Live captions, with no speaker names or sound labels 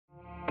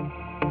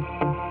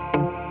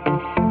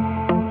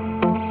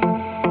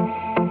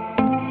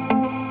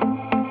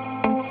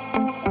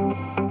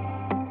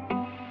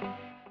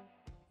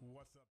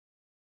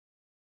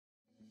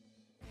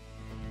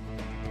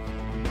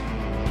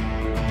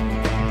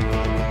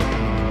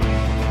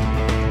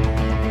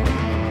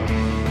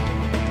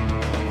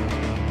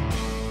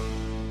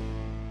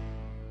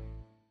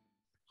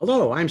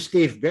Hello, I'm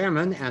Steve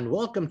Behrman, and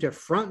welcome to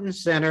Front and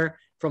Center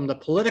from the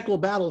political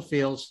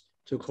battlefields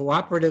to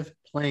cooperative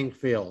playing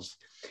fields.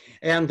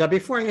 And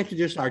before I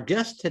introduce our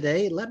guest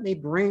today, let me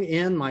bring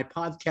in my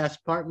podcast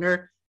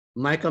partner,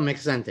 Michael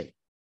McZenty.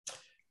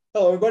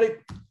 Hello, everybody.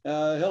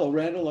 Hello,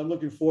 Randall. I'm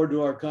looking forward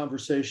to our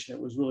conversation. It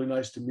was really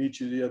nice to meet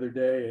you the other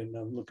day, and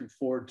I'm looking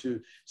forward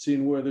to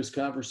seeing where this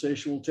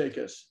conversation will take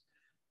us.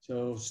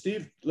 So,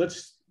 Steve,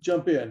 let's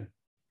jump in.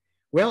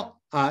 Well,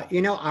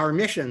 our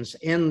missions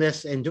in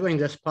doing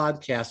this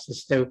podcast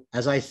is to,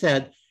 as I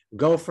said,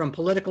 go from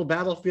political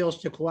battlefields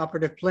to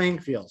cooperative playing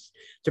fields,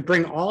 to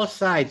bring all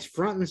sides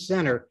front and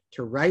center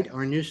to write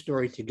our news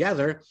story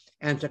together,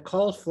 and to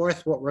call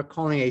forth what we're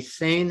calling a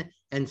sane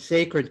and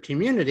sacred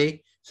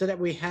community, so that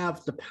we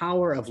have the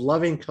power of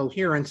loving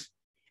coherence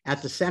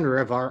at the center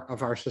of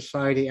our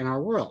society and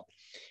our world.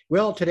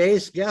 Well,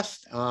 today's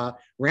guest,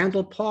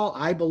 Randall Paul,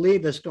 I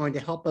believe, is going to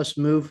help us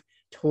move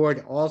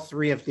toward all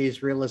three of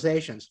these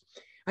realizations.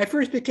 I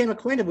first became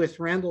acquainted with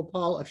Randall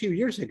Paul a few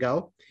years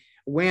ago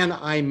when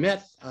I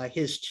met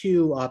his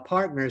two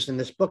partners in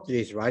this book that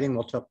he's writing.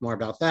 We'll talk more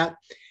about that,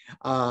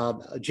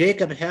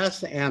 Jacob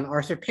Hess and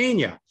Arthur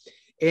Pena.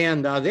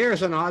 And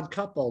there's an odd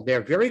couple.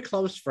 They're very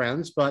close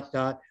friends,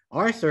 but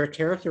Arthur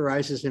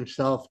characterizes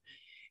himself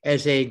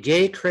as a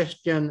gay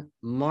Christian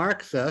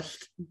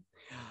Marxist,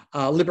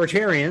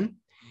 libertarian,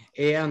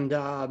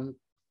 and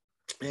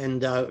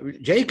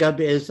Jacob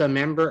is a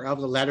member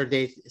of the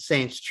Latter-day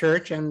Saints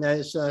Church,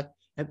 and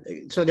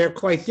so they're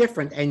quite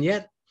different, and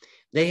yet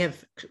they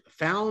have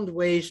found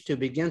ways to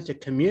begin to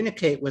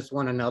communicate with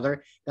one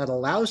another that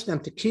allows them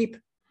to keep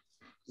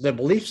the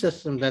belief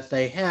system that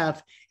they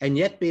have, and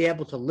yet be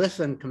able to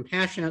listen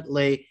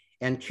compassionately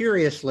and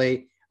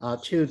curiously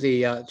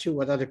to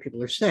what other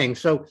people are saying.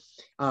 So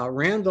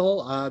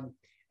Randall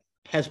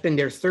has been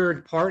their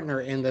third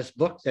partner in this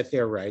book that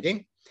they're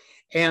writing,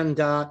 and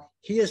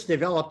he has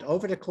developed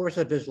over the course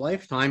of his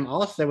lifetime,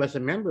 also as a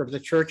member of the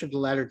Church of the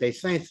Latter-day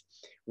Saints.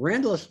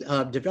 Randall has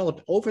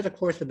developed over the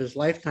course of his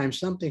lifetime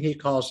something he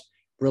calls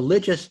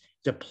religious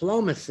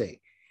diplomacy,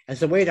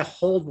 as a way to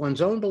hold one's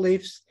own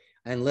beliefs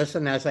and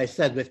listen, as I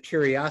said, with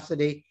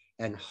curiosity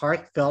and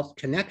heartfelt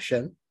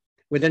connection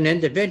with an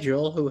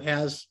individual who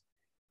has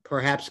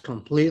perhaps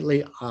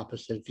completely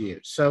opposite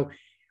views. So,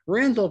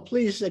 Randall,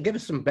 please give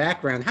us some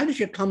background. How did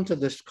you come to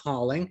this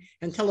calling?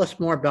 And tell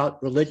us more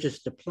about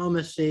religious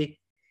diplomacy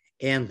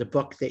and the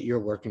book that you're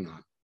working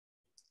on.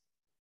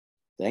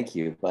 Thank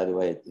you. By the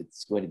way,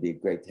 it's going to be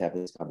great to have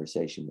this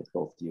conversation with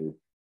both you,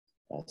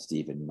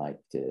 Steve and Mike,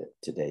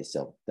 today.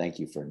 So thank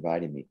you for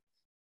inviting me.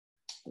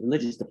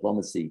 Religious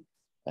diplomacy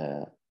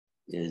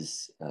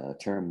is a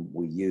term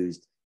we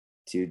used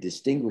to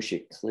distinguish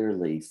it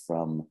clearly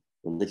from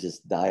religious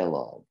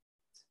dialogue.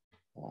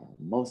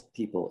 Most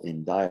people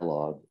in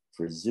dialogue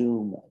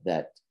presume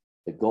that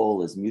the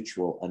goal is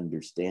mutual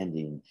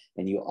understanding,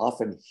 and you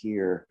often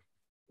hear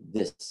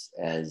this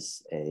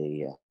as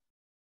a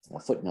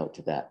footnote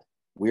to that.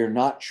 We're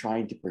not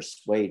trying to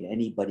persuade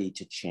anybody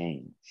to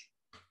change.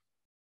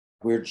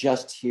 We're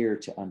just here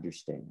to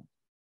understand.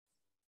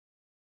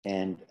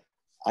 And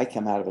I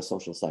come out of a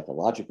social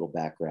psychological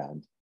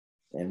background,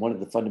 and one of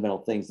the fundamental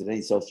things that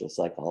any social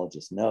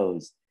psychologist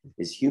knows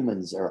is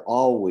humans are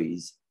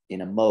always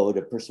in a mode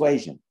of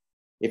persuasion.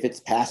 If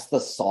it's pass the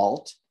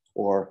salt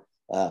or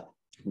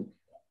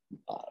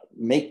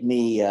make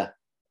me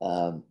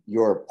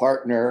your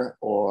partner,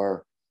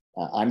 or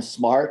I'm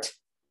smart,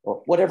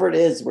 or whatever it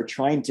is we're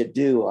trying to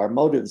do, our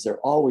motives are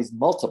always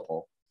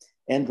multiple,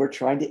 and we're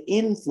trying to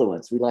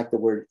influence. We like the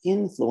word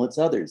influence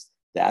others.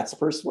 That's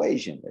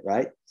persuasion,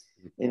 right?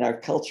 In our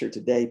culture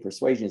today,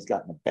 persuasion has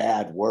gotten a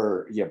bad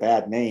word, a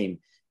bad name,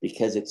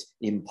 because it's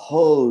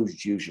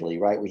imposed usually,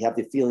 right? We have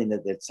the feeling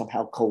that it's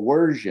somehow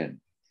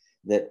coercion,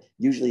 that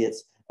usually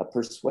it's a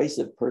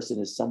persuasive person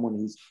is someone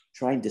who's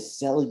trying to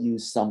sell you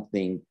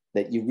something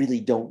that you really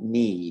don't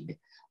need,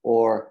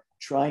 or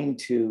trying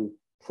to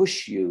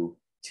push you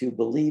to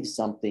believe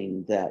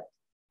something that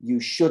you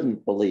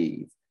shouldn't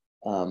believe,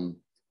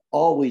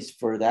 always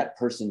for that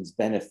person's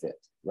benefit,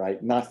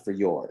 right? Not for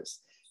yours.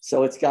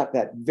 So it's got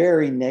that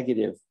very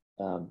negative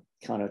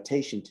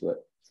connotation to it.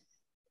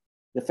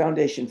 The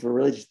Foundation for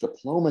Religious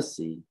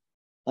Diplomacy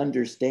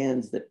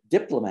understands that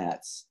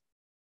diplomats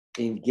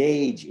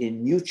engage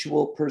in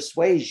mutual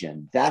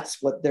persuasion.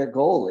 That's what their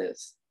goal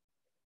is.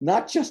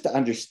 Not just to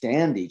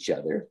understand each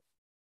other,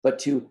 but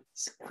to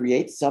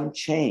create some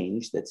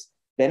change that's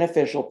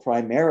beneficial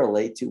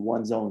primarily to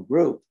one's own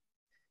group,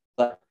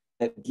 but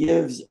that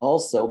gives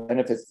also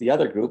benefits the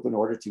other group in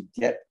order to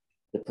get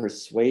the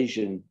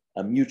persuasion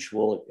a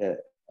mutual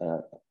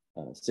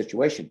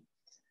situation.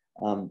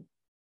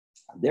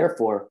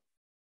 Therefore,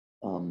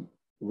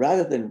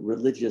 rather than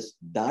religious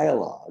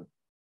dialogue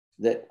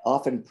that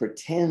often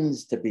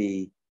pretends to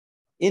be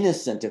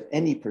innocent of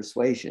any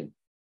persuasion,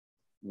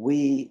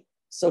 we,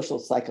 social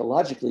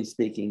psychologically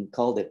speaking,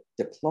 called it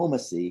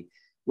diplomacy,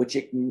 which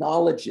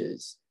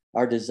acknowledges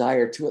our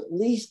desire to at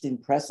least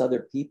impress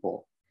other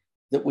people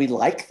that we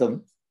like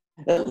them,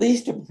 at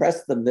least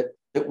impress them that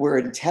that we're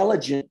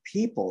intelligent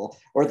people,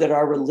 or that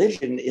our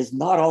religion is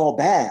not all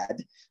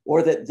bad,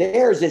 or that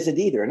theirs isn't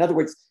either. In other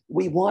words,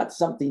 we want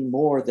something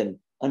more than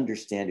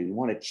understanding. We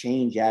want to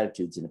change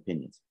attitudes and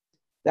opinions.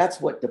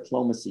 That's what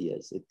diplomacy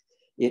is.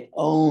 It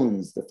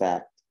owns the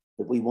fact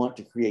that we want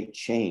to create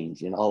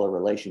change in all our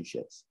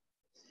relationships.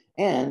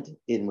 And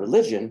in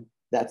religion,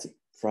 that's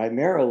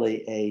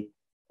primarily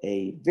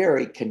a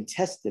very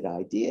contested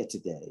idea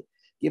today.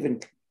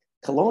 Given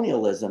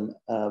colonialism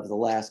of the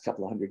last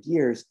couple of hundred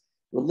years,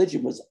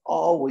 religion was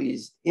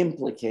always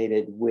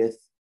implicated with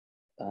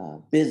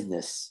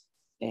business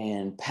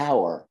and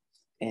power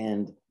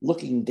and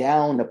looking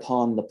down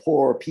upon the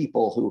poor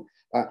people who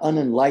are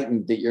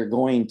unenlightened that you're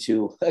going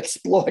to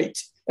exploit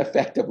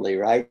effectively,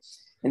 right?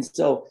 And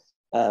so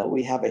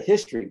we have a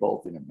history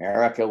both in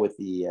America with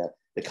the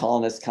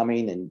colonists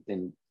coming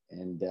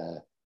and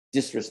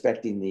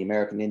disrespecting the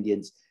American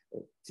Indians,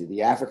 to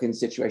the African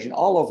situation.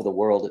 All over the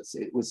world,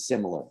 it was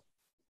similar.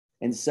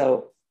 And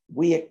so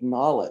we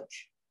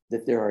acknowledge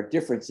that there are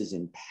differences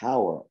in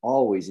power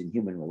always in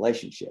human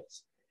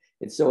relationships.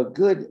 And so a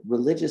good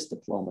religious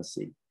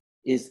diplomacy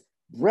is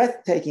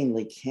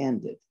breathtakingly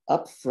candid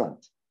up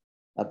front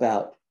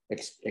about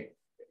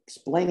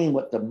explaining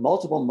what the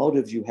multiple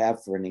motives you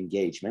have for an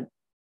engagement,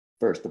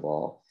 first of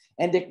all,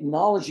 and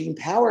acknowledging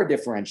power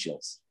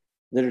differentials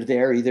that are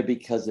there either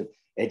because of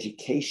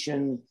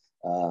education,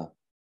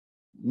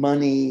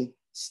 money,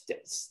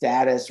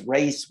 status,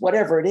 race,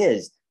 whatever it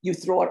is. You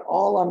throw it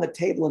all on the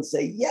table and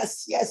say,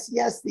 yes, yes,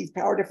 yes, these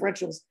power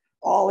differentials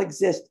all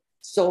exist.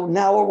 So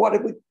now what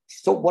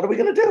are we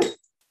going to do?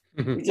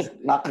 We're just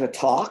not going to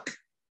talk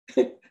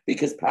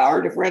because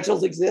power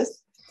differentials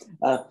exist.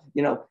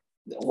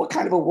 What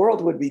kind of a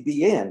world would we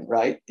be in,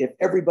 right? If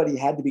everybody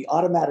had to be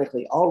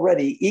automatically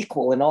already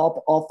equal in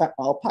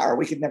all power,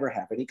 we could never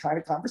have any kind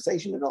of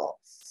conversation at all.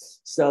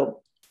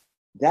 So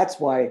that's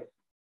why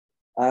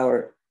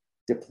our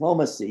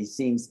diplomacy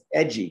seems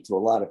edgy to a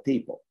lot of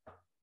people.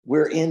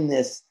 We're in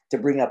this to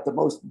bring up the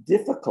most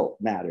difficult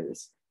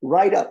matters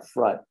right up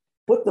front,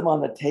 put them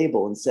on the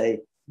table and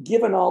say,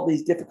 given all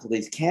these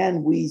difficulties,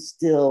 can we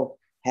still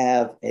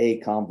have a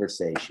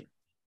conversation?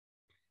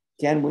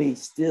 Can we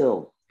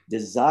still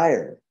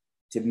desire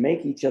to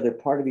make each other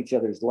part of each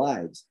other's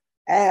lives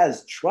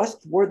as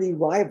trustworthy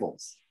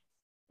rivals,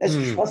 as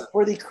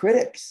trustworthy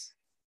critics,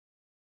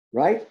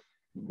 right?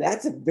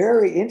 That's a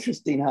very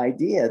interesting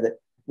idea that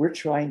we're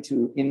trying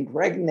to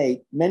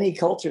impregnate many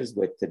cultures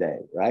with today,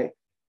 right?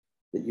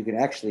 That you can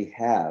actually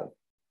have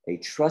a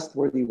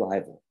trustworthy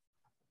rival,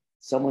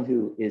 someone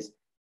who is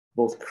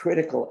both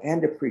critical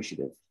and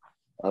appreciative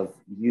of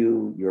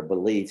you, your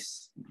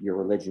beliefs, your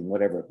religion,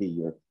 whatever it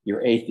be,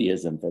 your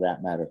atheism for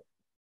that matter.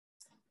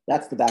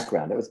 That's the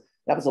background.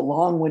 That was a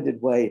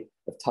long-winded way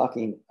of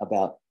talking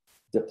about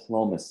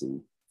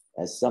diplomacy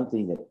as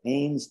something that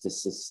aims to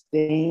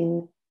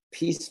sustain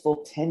peaceful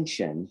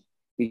tension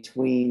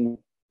between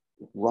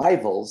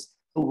rivals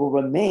who will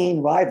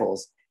remain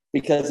rivals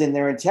because in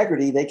their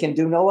integrity, they can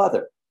do no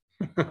other.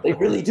 They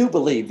really do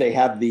believe they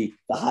have the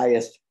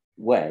highest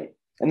way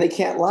and they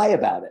can't lie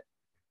about it.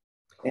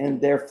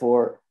 And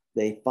therefore,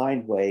 they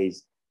find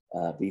ways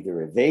of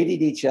either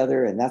evading each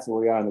other, and that's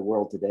where we are in the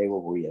world today, where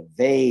we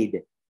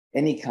evade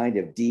any kind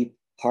of deep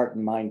heart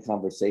and mind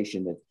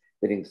conversation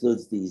that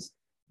includes these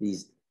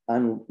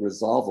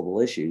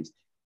unresolvable issues,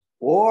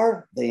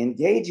 or they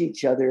engage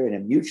each other in a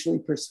mutually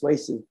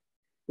persuasive,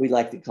 we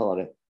like to call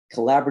it a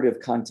collaborative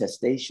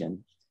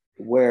contestation,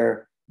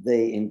 where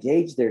they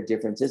engage their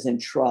differences and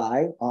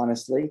try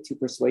honestly to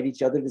persuade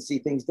each other to see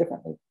things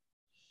differently.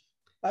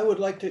 I would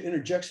like to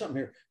interject something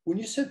here. When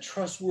you said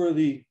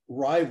trustworthy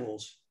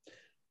rivals,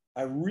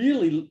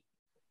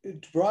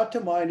 it brought to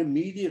mind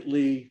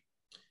immediately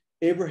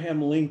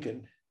Abraham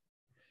Lincoln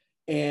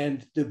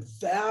and the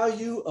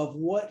value of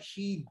what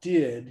he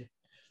did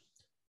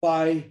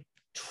by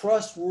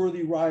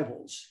trustworthy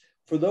rivals.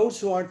 For those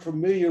who aren't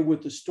familiar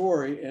with the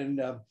story,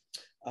 and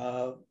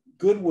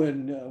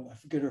Goodwin, I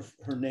forget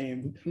her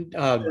name.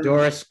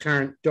 Doris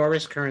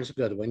Kearns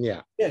Goodwin,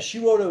 yeah. Yeah, she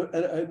wrote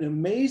an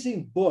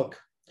amazing book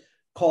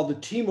called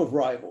The Team of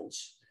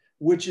Rivals,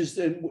 which is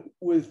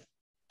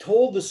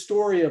told the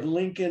story of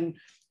Lincoln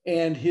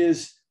and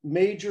his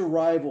major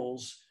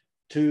rivals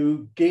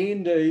to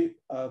gain the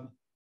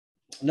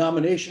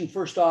nomination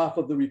first off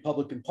of the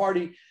Republican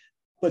Party.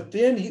 But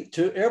then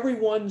to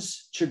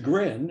everyone's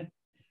chagrin,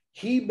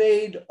 he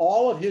made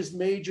all of his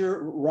major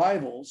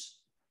rivals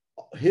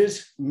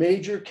his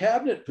major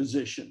cabinet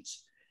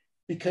positions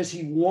because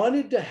he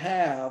wanted to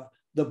have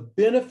the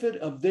benefit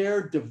of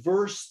their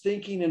diverse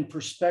thinking and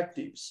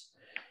perspectives.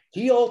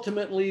 He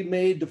ultimately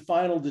made the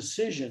final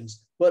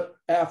decisions, but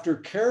after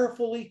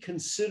carefully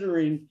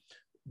considering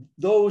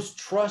those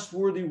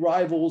trustworthy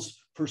rivals'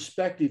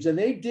 perspectives, and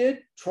they did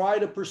try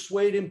to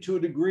persuade him to a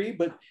degree,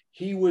 but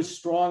he was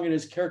strong in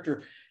his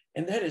character.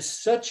 And that is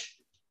such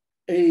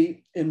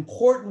an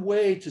important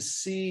way to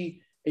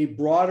see a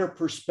broader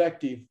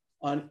perspective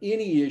on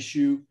any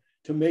issue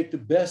to make the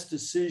best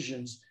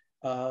decisions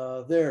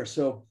there.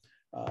 So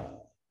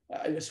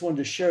I just wanted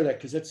to share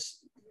that because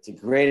It's a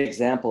great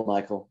example,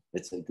 Michael.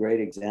 It's a great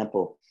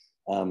example.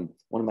 One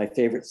of my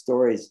favorite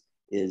stories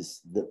is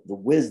the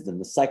wisdom,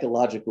 the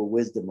psychological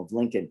wisdom of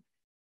Lincoln.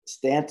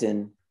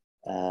 Stanton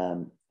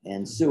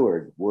and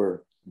Seward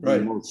were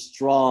the most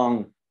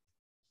strong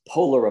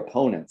polar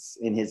opponents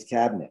in his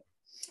cabinet.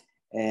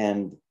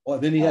 And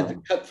then he had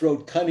the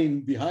cutthroat, cunning,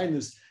 behind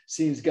the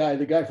scenes guy,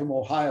 the guy from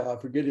Ohio. I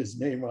forget his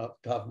name off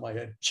the top of my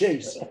head.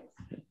 Chase.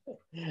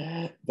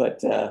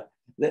 But to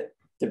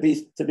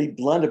be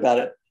blunt about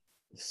it,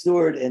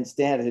 Seward and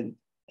Stanton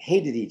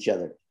hated each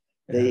other.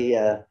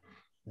 They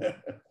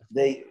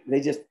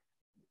just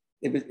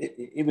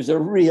it was a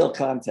real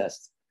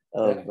contest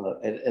of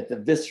at the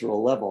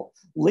visceral level.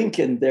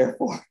 Lincoln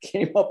therefore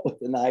came up with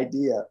an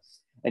idea,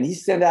 and he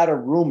sent out a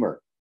rumor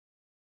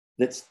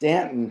that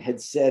Stanton had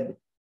said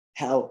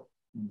how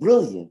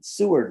brilliant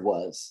Seward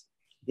was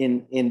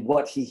in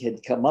what he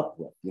had come up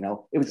with. You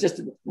know, it was just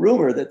a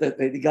rumor that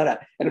they got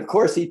out. And of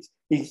course, he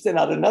sent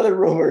out another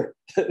rumor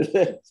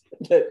that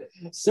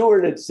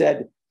Seward had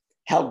said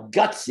how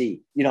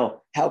gutsy, you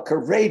know, how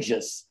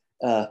courageous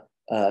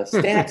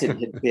Stanton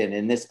had been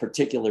in this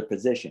particular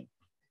position.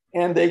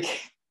 And they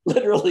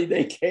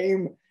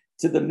came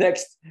to the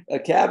next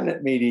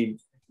cabinet meeting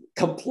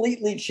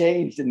completely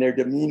changed in their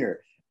demeanor.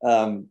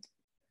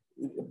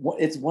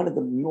 It's one of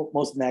the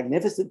most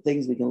magnificent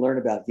things we can learn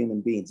about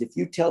human beings. If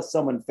you tell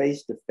someone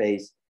face to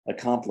face a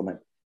compliment,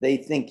 they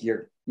think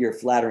you're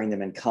flattering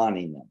them and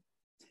conning them.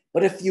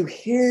 But if you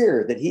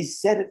hear that he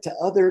said it to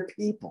other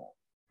people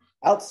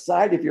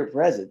outside of your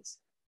presence,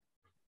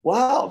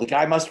 wow, the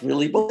guy must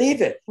really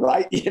believe it,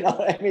 right? You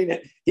know, I mean,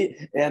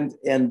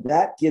 and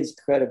that gives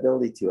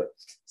credibility to it.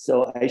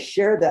 So I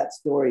share that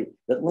story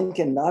that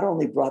Lincoln not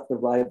only brought the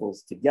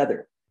rivals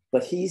together,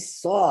 but he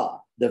saw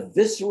the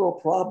visceral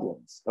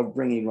problems of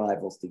bringing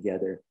rivals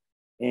together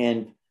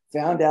and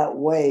found out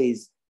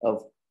ways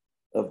of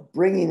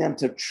bringing them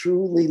to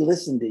truly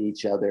listen to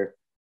each other,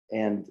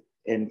 and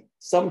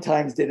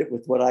sometimes did it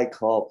with what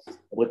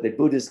the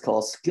Buddhists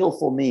call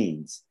skillful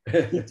means.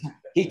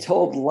 He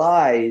told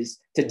lies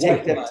to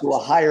take them to a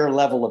higher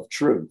level of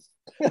truth.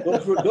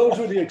 Those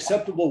were the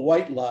acceptable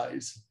white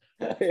lies.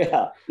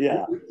 Yeah.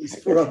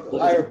 For a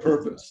higher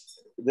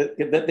purpose.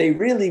 That they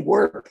really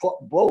were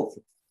both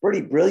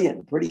pretty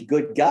brilliant, pretty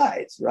good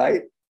guys,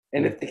 right?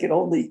 And if they could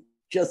only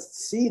just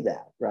see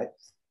that, right?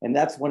 And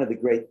that's one of the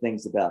great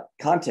things about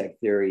contact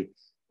theory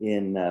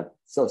in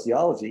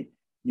sociology.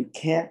 You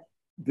can't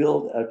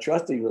build a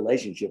trusting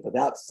relationship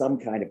without some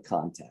kind of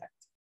contact.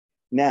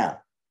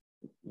 Now,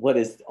 what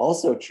is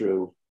also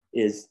true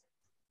is,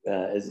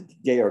 as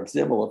Georg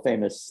Simmel, a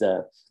famous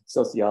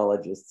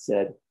sociologist,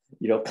 said,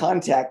 you know,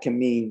 contact can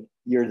mean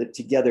you're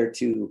together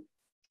to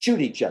shoot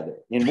each other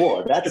in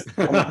war.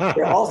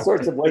 There are all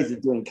sorts of ways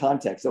of doing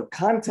contact. So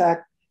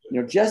contact,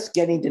 you know, just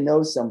getting to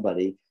know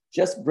somebody,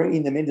 just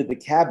bringing them into the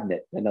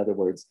cabinet, in other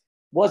words,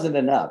 wasn't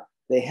enough.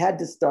 They had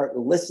to start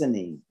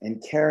listening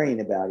and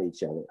caring about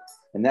each other.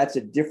 And that's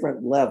a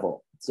different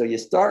level. So you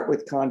start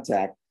with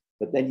contact,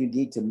 but then you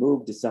need to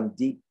move to some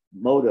deep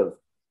motive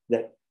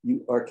that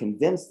you are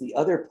convinced the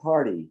other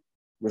party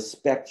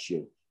respects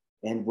you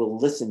and will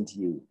listen to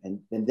you.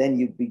 And then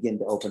you begin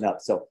to open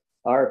up. So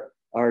our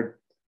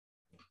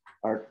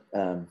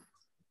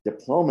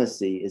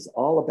diplomacy is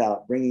all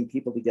about bringing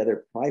people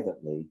together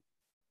privately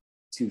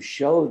to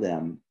show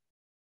them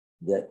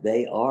that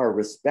they are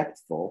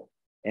respectful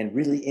and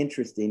really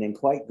interesting and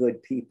quite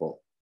good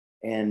people,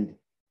 and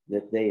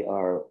that they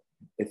are,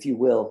 if you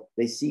will,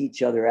 they see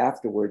each other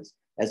afterwards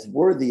as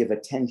worthy of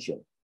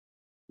attention,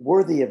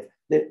 worthy of,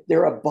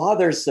 they're a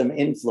bothersome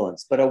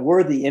influence, but a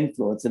worthy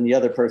influence in the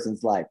other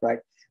person's life, right?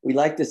 We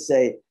like to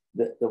say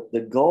that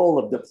the goal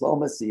of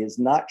diplomacy is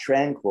not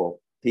tranquil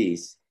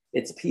peace,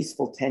 it's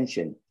peaceful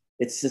tension.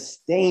 It's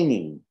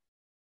sustaining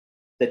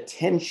the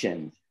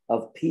tension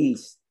of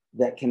peace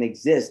that can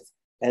exist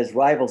as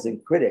rivals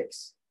and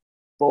critics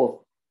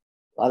both,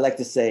 I like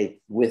to say,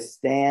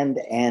 withstand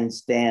and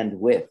stand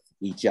with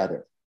each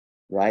other,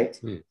 right?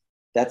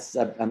 That's,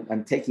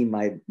 I'm taking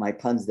my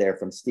puns there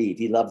from Steve.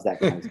 He loves that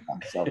kind of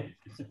stuff.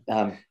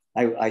 So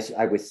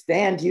I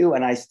withstand you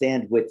and I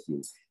stand with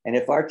you. And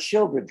if our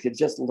children could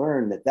just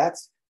learn that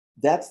that's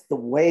the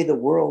way the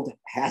world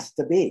has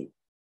to be.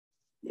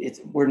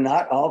 We're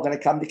not all going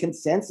to come to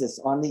consensus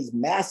on these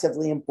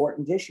massively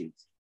important issues.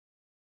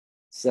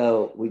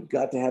 So we've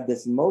got to have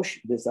this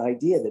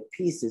idea that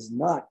peace is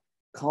not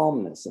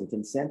calmness and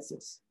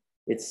consensus.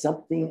 It's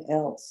something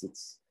else.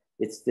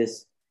 It's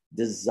this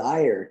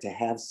desire to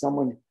have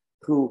someone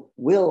who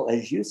will,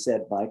 as you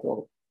said,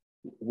 Michael,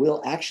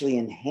 will actually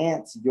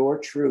enhance your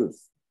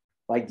truth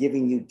by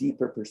giving you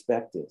deeper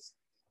perspectives.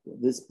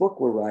 This book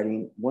we're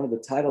writing, one of the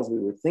titles we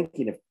were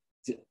thinking of,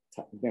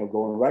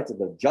 going right to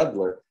the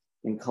jugular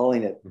and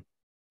calling it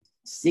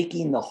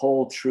Seeking the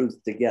Whole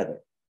Truth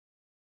Together.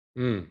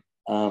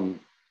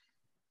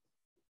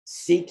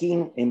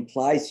 Seeking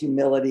implies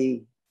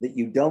humility that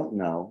you don't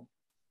know.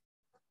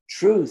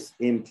 Truth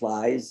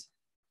implies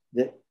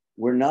that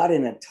we're not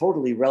in a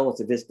totally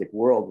relativistic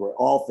world where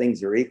all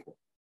things are equal.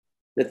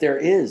 that there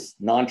is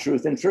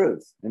non-truth and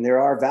truth, and there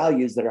are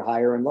values that are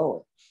higher and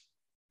lower.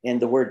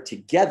 And the word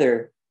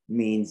together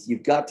means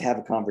you've got to have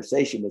a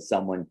conversation with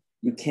someone.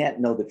 You can't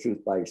know the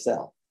truth by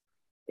yourself.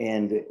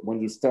 And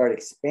when you start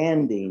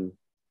expanding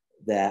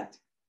that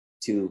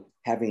to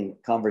having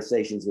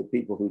conversations with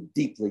people who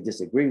deeply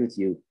disagree with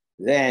you,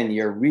 then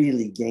you're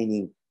really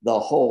gaining the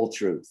whole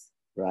truth,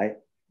 right?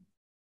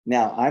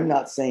 Now, I'm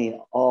not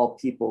saying all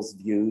people's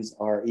views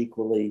are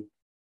equally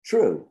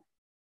true,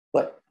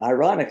 but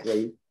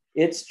ironically,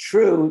 it's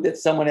true that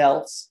someone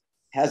else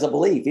has a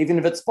belief, even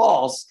if it's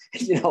false.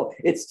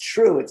 It's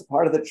true. It's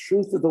part of the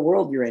truth of the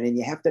world you're in, and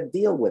you have to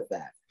deal with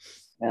that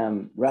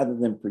rather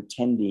than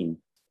pretending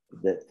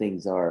that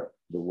things are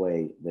the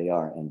way they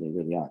are, and they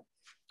really aren't.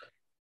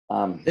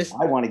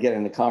 I want to get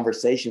in the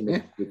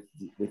conversation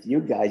with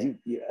you guys.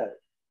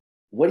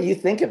 What do you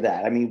think of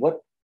that? I mean,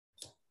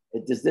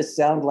 does this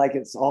sound like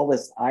it's all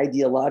this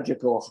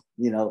ideological,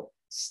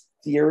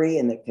 theory,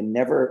 and it can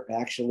never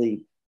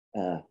actually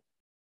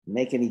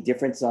make any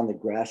difference on the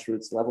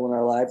grassroots level in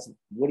our lives?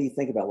 What do you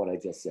think about what I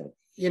just said?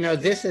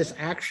 This is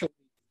actually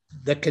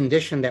the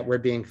condition that we're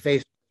being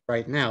faced with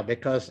right now,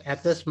 because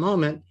at this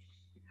moment,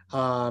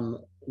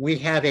 we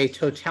have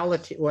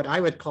what I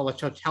would call a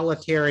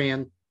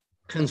totalitarian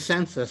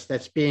consensus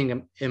that's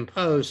being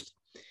imposed,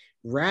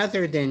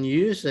 rather than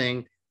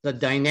using the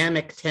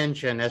dynamic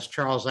tension, as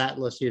Charles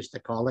Atlas used to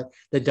call it,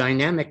 the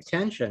dynamic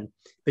tension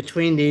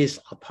between these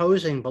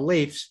opposing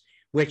beliefs,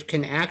 which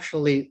can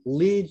actually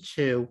lead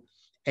to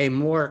a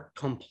more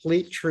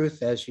complete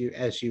truth, as you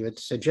had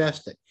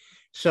suggested.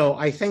 So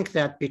I think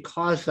that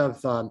because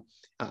of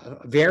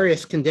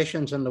various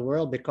conditions in the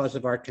world, because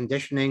of our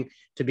conditioning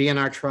to be in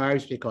our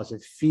tribes, because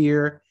of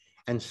fear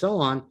and so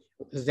on,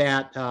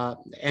 that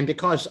and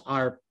because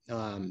our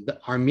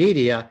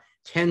media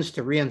tends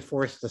to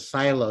reinforce the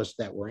silos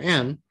that we're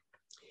in,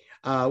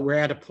 we're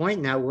at a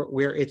point now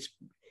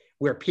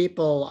where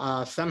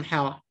people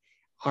somehow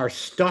are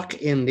stuck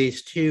in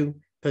these two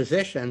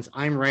positions.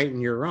 I'm right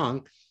and you're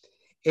wrong.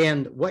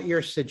 And what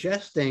you're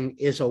suggesting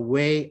is a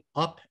way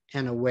up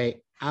and a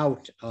way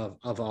out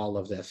of all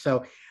of this.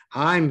 So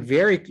I'm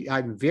very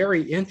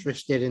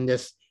interested in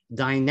this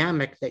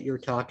dynamic that you're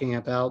talking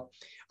about,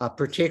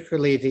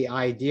 particularly the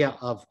idea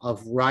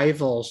of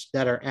rivals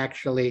that are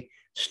actually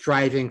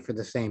striving for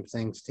the same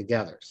things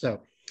together.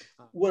 So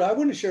what I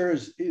want to share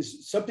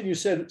is something you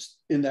said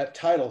in that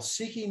title,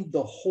 seeking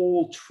the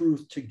whole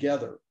truth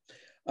together.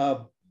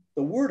 The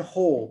word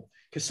whole,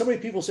 because so many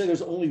people say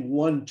there's only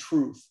one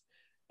truth.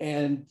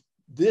 And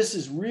this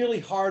is really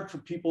hard for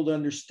people to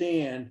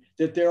understand,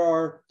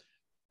 that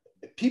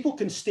people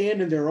can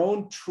stand in their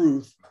own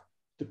truth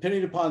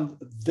depending upon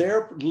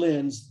their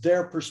lens,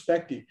 their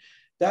perspective.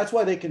 That's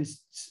why they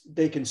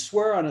can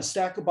swear on a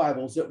stack of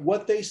Bibles that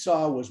what they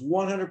saw was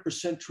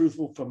 100%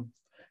 truthful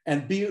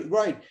and be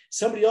right.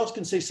 Somebody else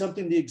can say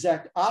something the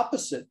exact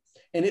opposite,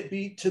 and it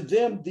be to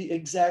them the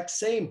exact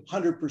same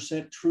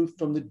 100% truth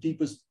from the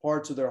deepest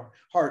parts of their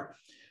heart.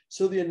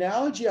 So the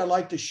analogy I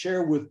like to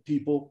share with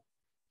people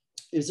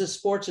is a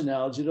sports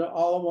analogy that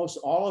almost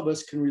all of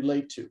us can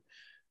relate to.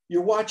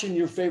 You're watching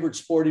your favorite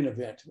sporting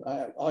event.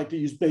 I like to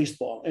use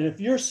baseball. And if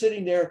you're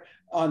sitting there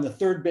on the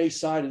third base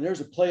side and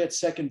there's a play at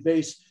second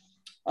base,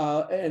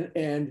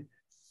 and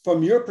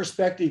from your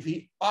perspective,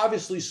 he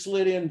obviously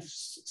slid in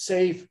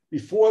safe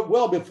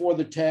well before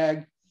the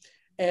tag,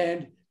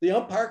 and the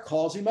umpire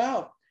calls him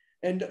out.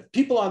 And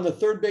people on the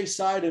third base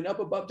side and up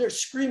above, they're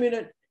screaming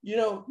at,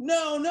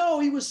 no,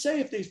 he was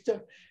safe.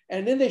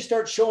 And then they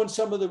start showing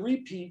some of the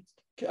repeat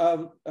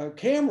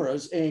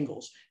cameras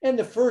angles, and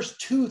the first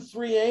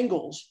 2-3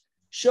 angles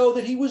show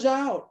that he was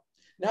out.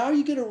 Now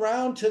you get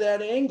around to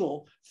that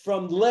angle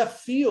from left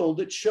field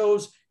that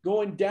shows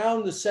going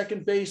down the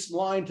second base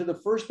line to the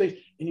first base,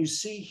 and you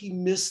see he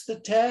missed the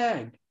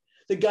tag.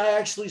 The guy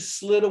actually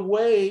slid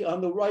away on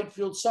the right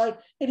field side,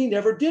 and he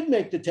never did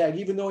make the tag,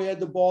 even though he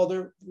had the ball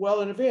there well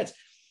in advance.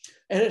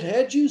 And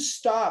had you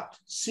stopped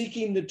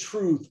seeking the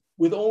truth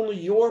with only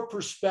your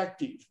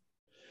perspective,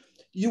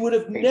 you would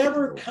have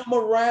never come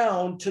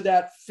around to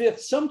that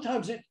fifth.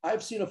 Sometimes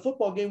I've seen a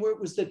football game where it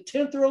was the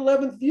 10th or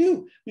 11th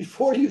view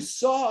before you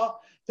saw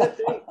that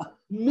they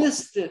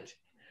missed it.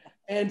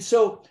 And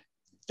so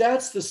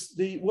that's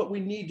what we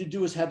need to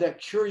do, is have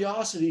that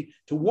curiosity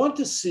to want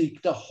to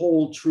seek the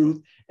whole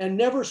truth and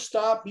never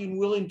stop being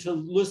willing to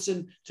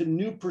listen to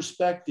new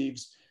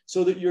perspectives,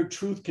 so that your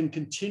truth can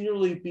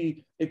continually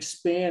be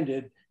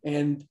expanded,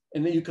 and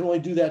that you can only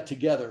do that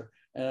together.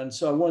 And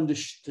so I wanted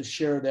to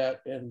share that.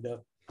 And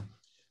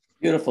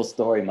beautiful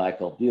story,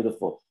 Michael.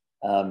 Beautiful.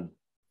 And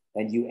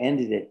you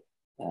ended it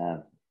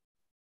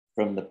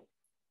from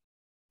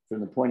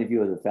the point of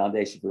view of the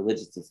Foundation for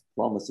Religious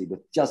Diplomacy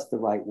with just the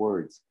right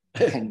words.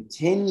 You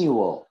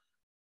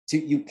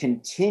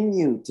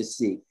continue to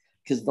seek,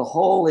 because the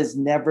whole is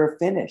never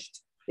finished.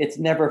 It's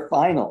never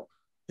final.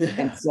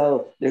 And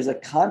so there's a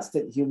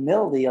constant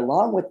humility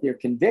along with your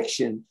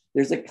conviction.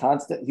 There's a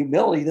constant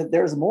humility that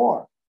there's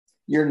more.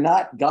 You're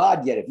not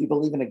God yet. If you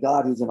believe in a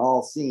God who's an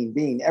all-seeing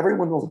being,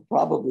 everyone will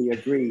probably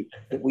agree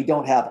that we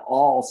don't have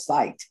all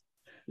sight.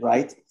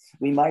 right?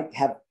 We might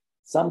have,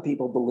 some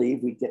people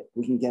believe we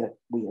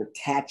are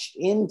attached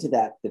into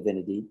that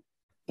divinity,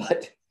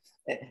 but,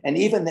 and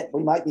even that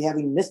we might be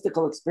having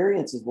mystical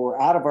experiences where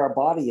we're out of our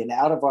body and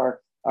out of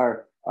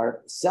our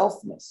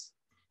selfness.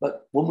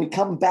 But when we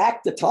come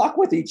back to talk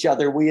with each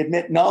other, we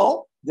admit,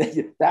 no,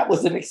 that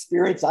was an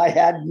experience I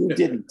had, you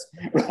didn't,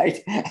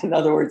 right? In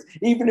other words,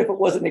 even if it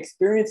was an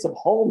experience of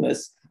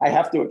wholeness, I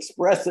have to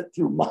express it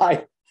through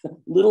my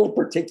little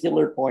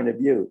particular point of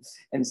view.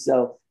 And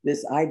so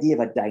this idea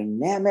of a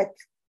dynamic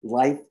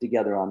life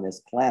together on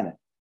this planet,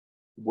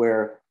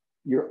 where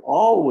you're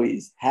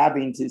always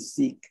having to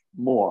seek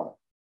more,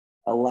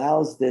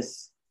 allows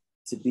this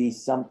to be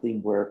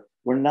something where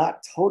we're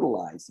not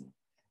totalizing.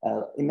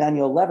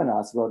 Emmanuel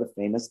Levinas wrote a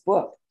famous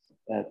book,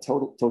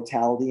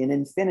 Totality and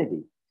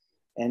Infinity.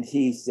 And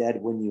he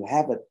said, when you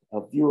have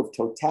a view of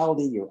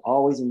totality, you're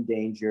always in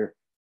danger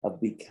of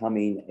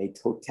becoming a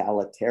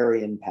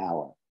totalitarian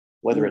power,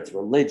 whether it's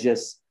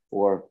religious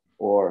or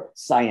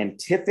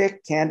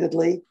scientific,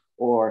 candidly,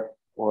 or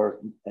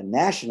a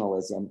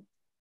nationalism.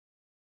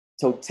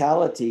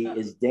 Totality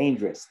is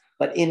dangerous.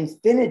 But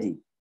infinity,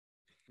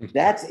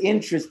 that's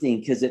interesting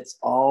because it's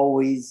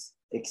always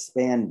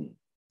expanding.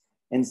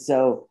 And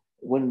so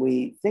when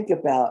we think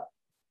about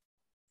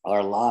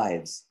our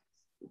lives,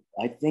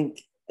 I think,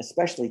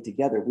 especially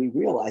together, we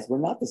realize we're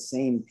not the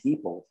same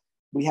people.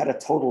 We had a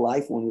total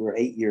life when we were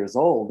 8 years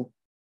old,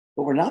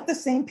 but we're not the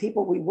same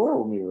people we were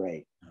when we were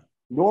 8,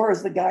 nor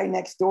is the guy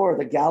next door,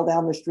 the gal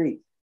down the street.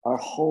 Our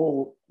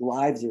whole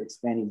lives are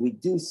expanding. We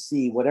do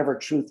see whatever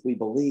truth we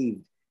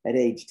believed at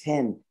age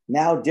 10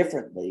 now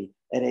differently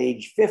at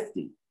age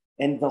 50.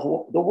 And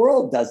the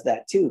world does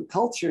that too.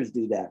 Cultures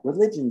do that.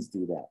 Religions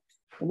do that.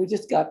 And we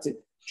just got to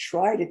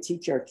try to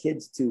teach our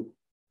kids to,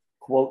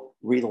 quote,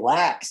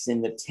 relax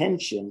in the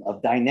tension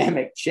of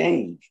dynamic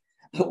change.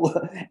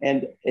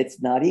 And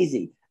it's not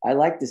easy. I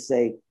like to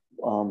say,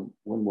 when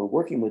we're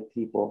working with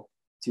people,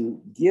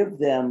 to give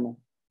them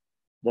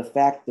the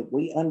fact that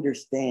we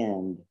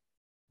understand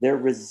their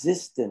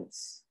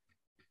resistance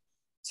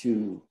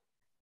to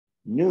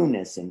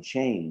newness and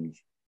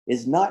change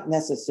is not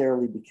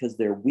necessarily because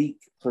they're weak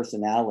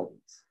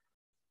personalities,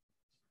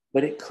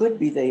 but it could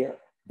be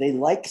they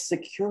like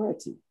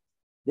security.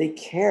 They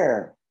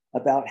care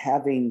about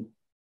having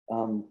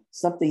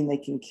something they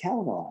can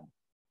count on.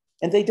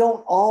 And they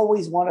don't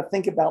always want to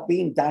think about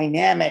being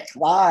dynamic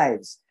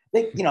lives.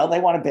 They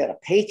want to get a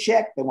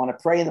paycheck. They want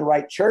to pray in the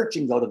right church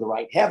and go to the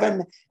right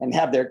heaven and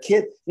have their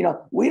kids.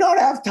 We don't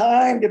have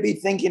time to be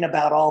thinking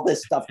about all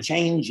this stuff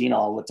changing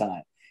all the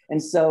time.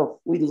 And so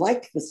we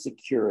like the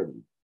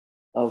security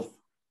of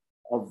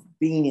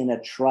being in a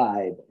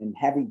tribe and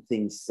having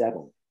things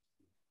settled.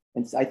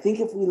 And so I think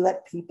if we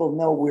let people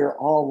know we're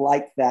all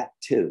like that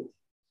too,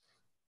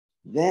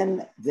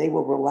 then they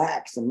will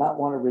relax and not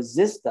want to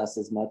resist us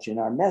as much in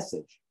our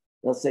message.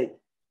 They'll say,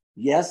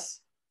 yes,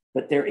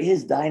 but there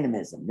is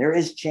dynamism. There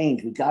is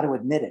change. We got to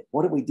admit it.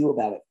 What do we do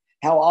about it?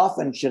 How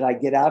often should I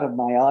get out of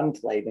my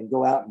enclave and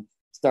go out and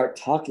start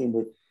talking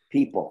with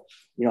people?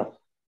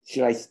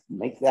 Should I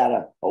make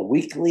that a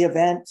weekly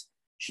event?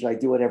 Should I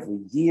do it every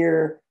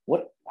year?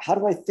 How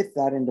do I fit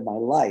that into my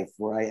life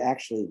where I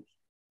actually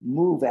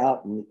move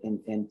out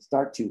and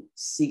start to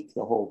seek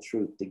the whole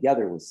truth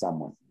together with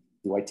someone?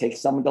 Do I take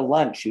someone to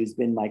lunch who's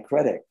been my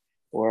critic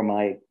or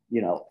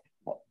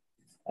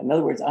in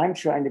other words, I'm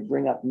trying to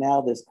bring up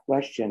now this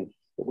question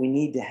that we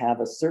need to have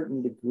a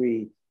certain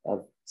degree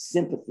of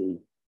sympathy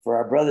for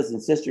our brothers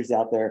and sisters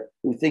out there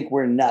who think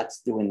we're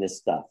nuts doing this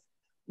stuff,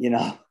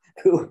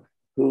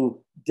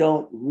 who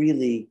don't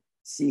really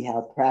see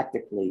how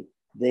practically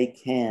they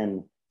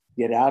can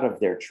get out of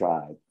their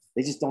tribe.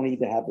 They just don't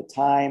either have the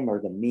time or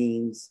the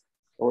means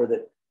or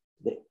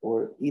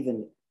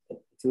even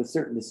to a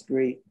certain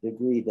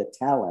degree the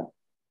talent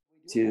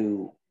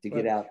to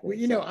get out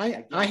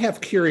there. I have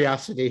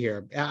curiosity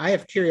here. I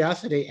have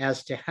curiosity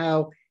as to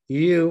how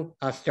you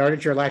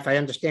started your life. I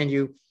understand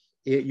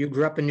you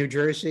grew up in New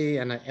Jersey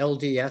in an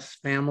LDS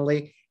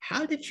family.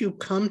 How did you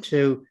come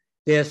to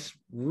this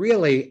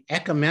really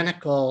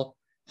ecumenical,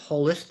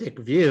 holistic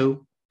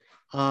view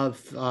of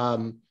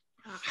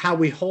how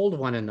we hold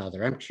one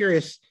another? I'm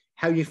curious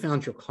how you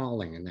found your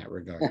calling in that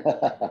regard.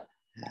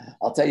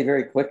 I'll tell you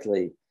very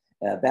quickly.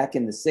 Back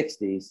in the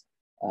 60s,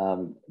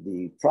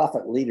 the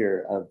prophet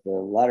leader of the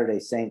Latter-day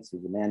Saints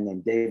was a man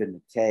named David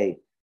McKay,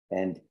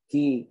 and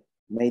he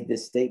made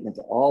this statement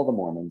to all the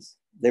Mormons.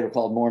 They were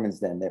called Mormons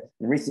then.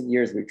 In recent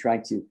years, we're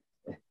trying to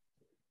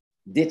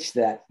ditch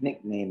that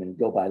nickname and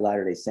go by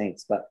Latter-day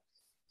Saints. But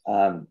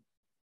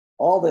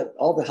all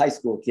the high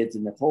school kids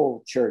in the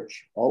whole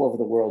church all over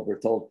the world were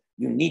told,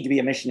 you need to be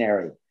a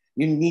missionary.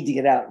 You need to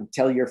get out and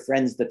tell your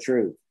friends the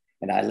truth.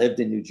 And I lived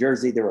in New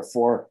Jersey. There were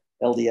 4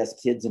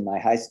 LDS kids in my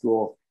high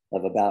school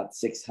of about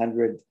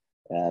 600.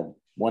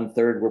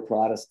 1/3 were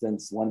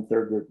Protestants,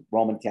 1/3 were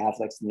Roman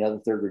Catholics, and the other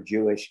third were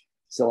Jewish.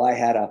 So I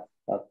had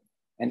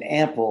an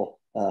ample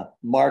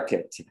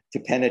market to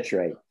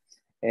penetrate.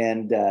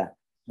 And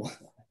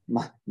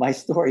my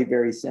story,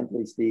 very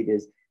simply, Steve,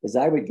 is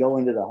I would go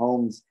into the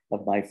homes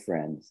of my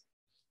friends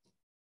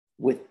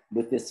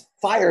with this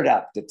fired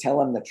up to tell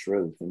them the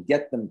truth and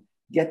get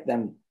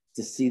them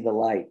to see the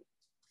light,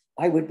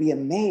 I would be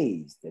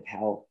amazed at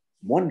how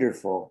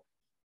wonderful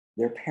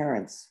their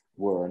parents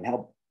were and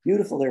how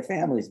beautiful their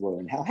families were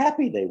and how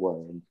happy they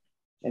were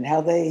and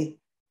how it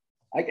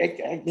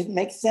didn't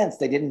make sense.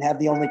 They didn't have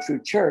the only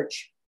true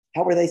church.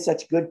 How were they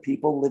such good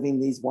people living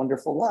these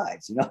wonderful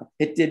lives? You know,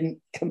 it didn't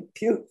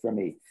compute for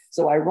me.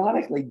 So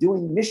ironically,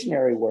 doing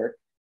missionary work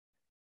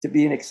to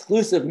be an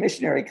exclusive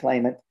missionary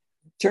claimant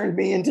turned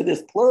me into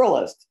this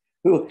pluralist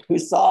who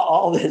saw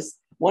all this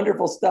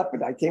wonderful stuff.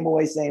 And I came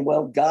away saying,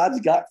 well, God's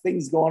got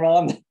things going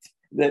on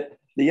that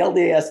the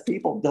LDS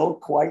people don't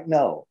quite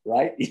know,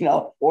 right? You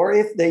know, or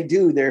if they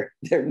do, they're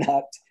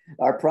not,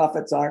 our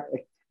prophets aren't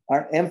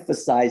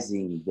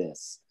emphasizing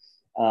this.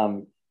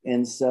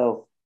 And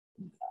so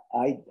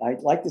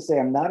I'd like to say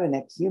I'm not an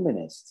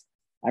ecumenist.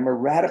 I'm a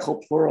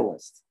radical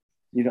pluralist.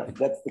 You know,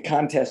 that's the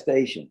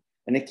contestation.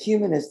 An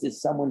ecumenist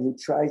is someone who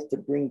tries to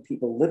bring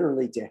people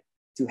literally to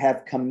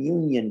have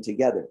communion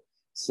together.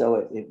 So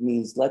it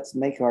means let's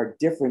make our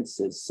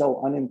differences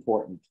so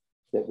unimportant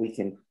that we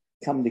can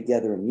come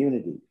together in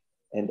unity.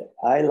 And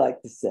I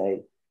like to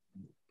say,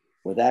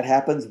 well, that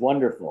happens,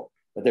 wonderful.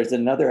 But there's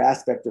another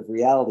aspect of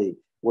reality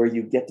where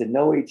you get to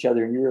know each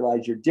other and you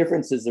realize your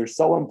differences are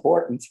so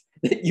important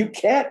that you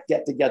can't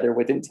get together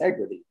with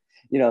integrity,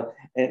 you know,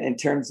 in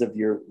terms of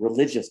your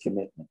religious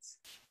commitments.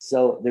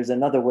 So there's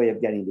another way of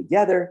getting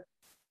together,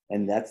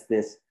 and that's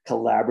this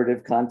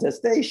collaborative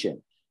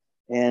contestation.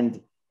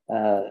 And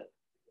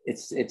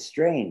it's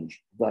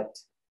strange, but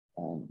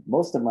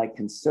most of my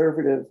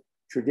conservative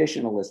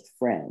traditionalist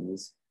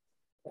friends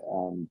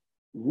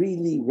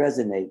really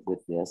resonate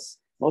with this.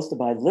 Most of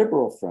my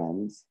liberal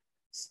friends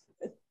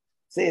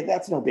say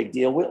that's no big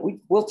deal.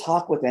 We'll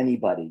talk with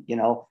anybody, you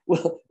know.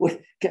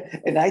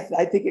 And I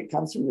think it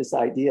comes from this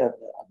idea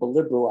of a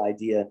liberal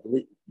idea,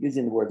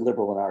 using the word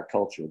liberal in our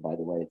culture, by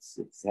the way. It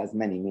has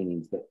many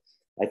meanings, but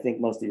I think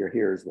most of your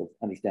hearers will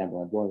understand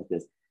where I'm going with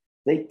this.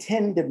 They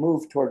tend to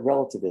move toward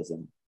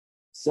relativism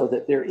so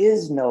that there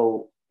is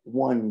no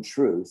one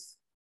truth.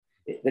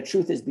 The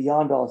truth is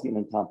beyond all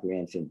human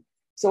comprehension.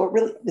 So it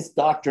really, this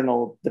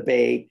doctrinal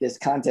debate, this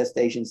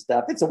contestation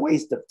stuff, it's a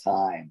waste of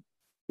time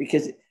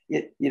because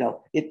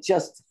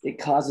it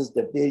causes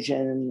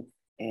division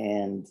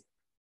and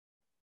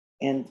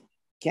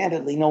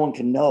candidly, no one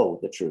can know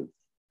the truth.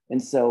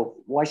 And so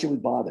why should we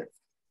bother?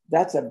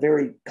 That's a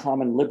very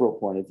common liberal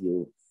point of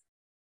view.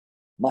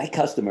 My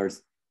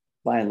customers,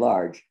 by and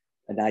large,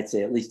 and I'd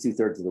say at least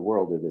 2/3 of the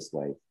world are this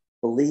way,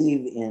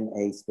 believe in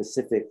a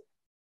specific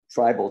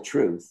tribal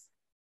truth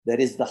that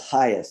is the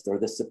highest or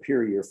the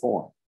superior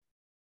form,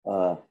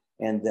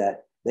 and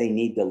that they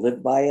need to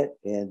live by it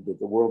and that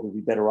the world will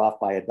be better off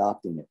by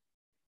adopting it.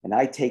 And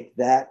I take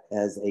that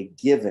as a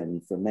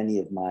given for many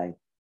of my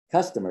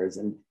customers,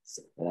 and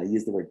I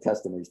use the word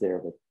customers there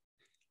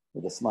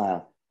with a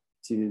smile,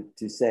 to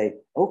say,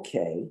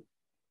 okay,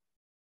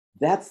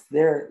 that's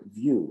their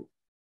view.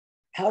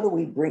 How do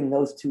we bring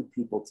those two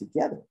people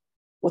together?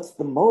 What's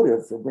the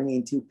motive for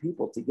bringing two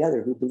people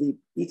together who believe,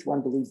 each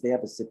one believes they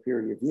have a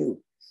superior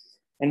view?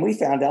 And we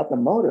found out the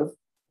motive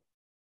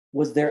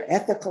was their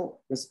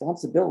ethical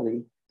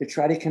responsibility to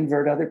try to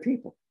convert other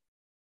people.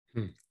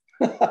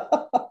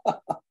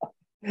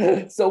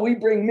 So we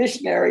bring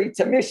missionary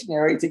to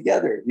missionary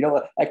together, you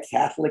know, a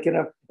Catholic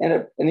and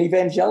an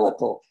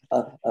evangelical,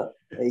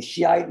 a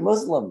Shiite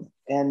Muslim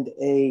and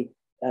a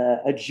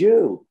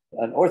Jew,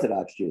 an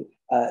Orthodox Jew.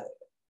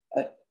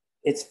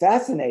 It's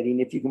fascinating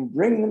if you can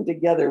bring them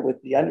together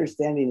with the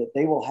understanding that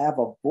they will have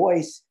a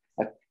voice,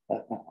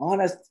 an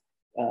honest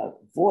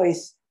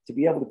voice to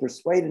be able to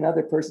persuade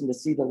another person to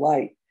see the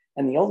light.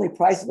 And the only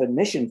price of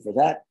admission for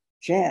that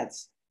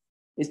chance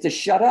is to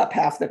shut up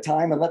half the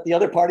time and let the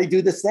other party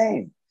do the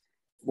same.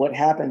 What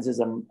happens is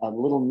a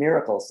little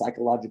miracle,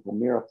 psychological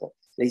miracle.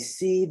 They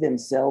see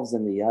themselves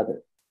in the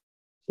other.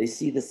 They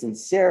see the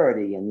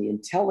sincerity and the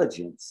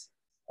intelligence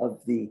of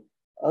the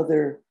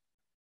other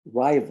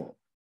rival.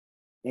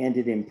 And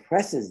it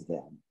impresses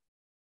them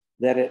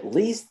that at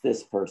least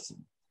this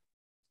person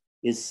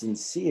is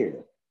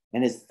sincere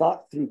and is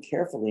thought through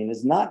carefully and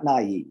is not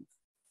naive.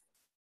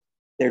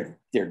 They're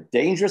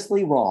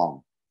dangerously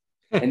wrong.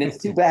 And it's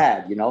too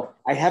bad, you know.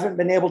 I haven't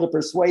been able to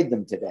persuade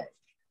them today,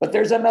 but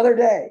there's another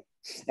day.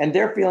 And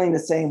they're feeling the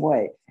same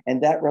way.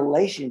 And that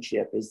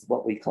relationship is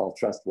what we call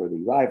trustworthy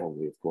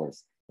rivalry, of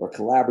course, or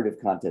collaborative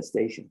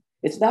contestation.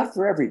 It's not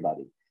for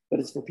everybody,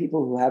 but it's for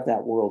people who have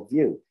that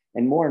worldview.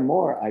 And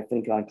more, I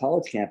think, on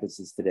college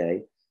campuses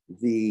today,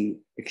 the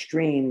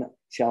extreme,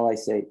 shall I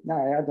say, no,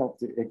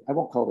 I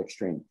won't call it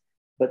extreme,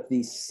 but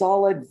the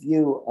solid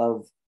view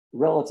of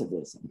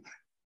relativism,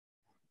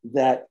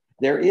 that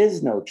there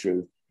is no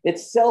truth,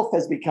 itself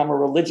has become a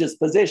religious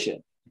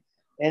position.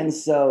 And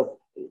so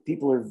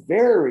people are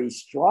very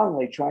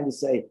strongly trying to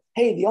say,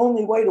 hey, the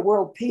only way to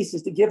world peace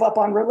is to give up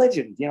on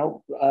religion.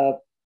 You know,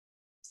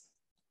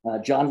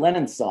 John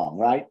Lennon's song,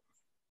 right?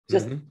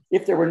 Just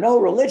if there were no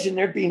religion,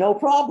 there'd be no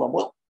problem.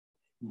 Well,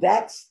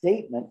 that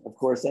statement, of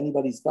course,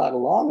 anybody's thought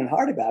long and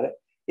hard about it,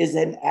 is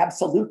an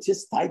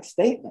absolutist type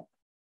statement.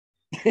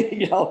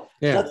 Yeah.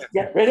 Let's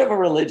get rid of a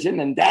religion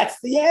and that's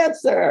the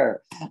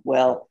answer.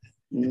 Well,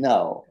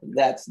 no,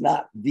 that's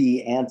not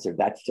the answer.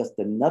 That's just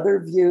another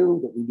view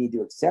that we need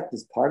to accept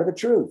as part of the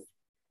truth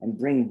and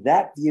bring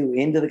that view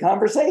into the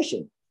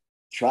conversation.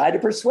 Try to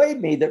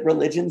persuade me that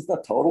religion's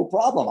the total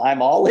problem.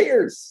 I'm all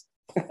ears.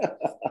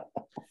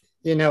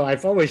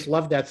 I've always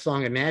loved that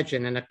song,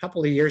 Imagine. And a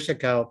couple of years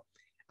ago,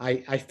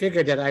 I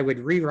figured that I would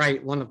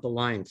rewrite one of the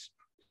lines.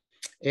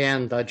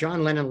 And the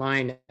John Lennon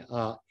line,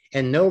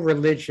 and no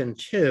religion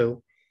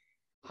too,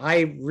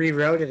 I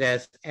rewrote it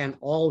as and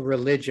all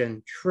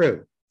religion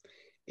true,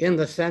 in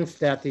the sense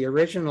that the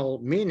original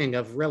meaning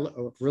of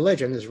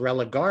religion is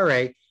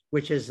religare,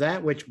 which is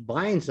that which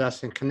binds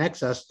us and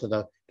connects us to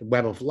the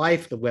web of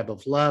life, the web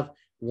of love,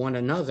 one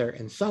another,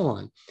 and so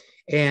on.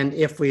 And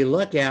if we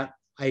look at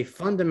a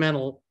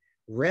fundamental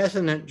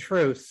resonant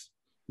truth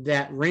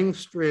that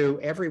rings through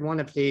every one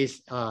of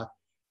these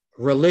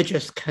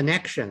religious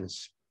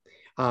connections,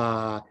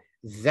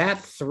 that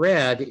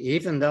thread,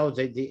 even though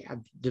the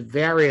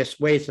various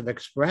ways of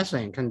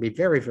expressing can be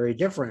very, very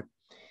different,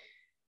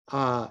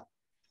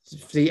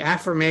 the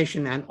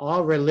affirmation and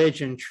all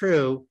religion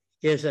true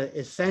is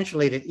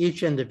essentially that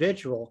each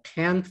individual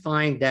can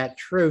find that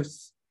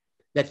truth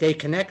that they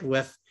connect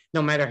with,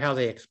 no matter how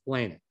they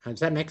explain it.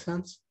 Does that make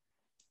sense?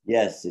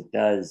 Yes, it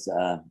does.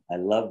 I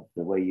love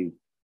the way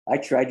I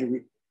tried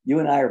to, you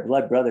and I are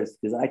blood brothers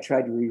because I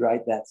tried to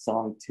rewrite that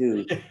song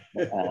too,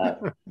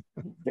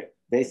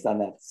 based on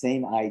that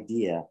same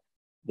idea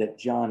that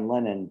John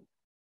Lennon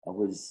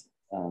was,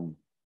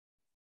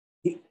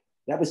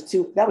 that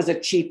was a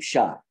cheap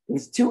shot. It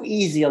was too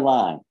easy a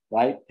line,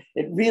 right?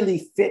 It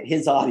really fit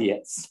his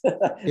audience,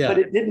 Yeah. But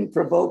it didn't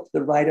provoke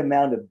the right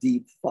amount of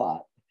deep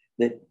thought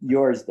that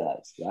yours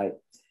does, right?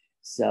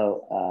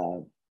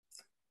 So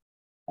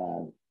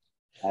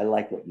I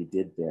like what you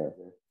did there.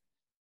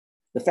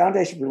 The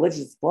foundation of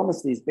religious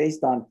diplomacy is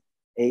based on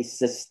a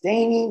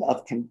sustaining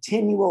of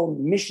continual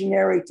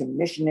missionary to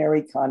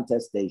missionary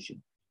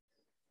contestation,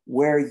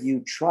 where you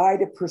try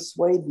to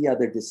persuade the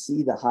other to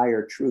see the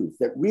higher truth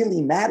that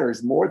really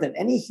matters more than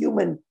any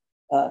human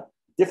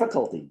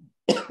difficulty,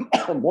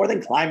 more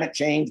than climate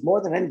change,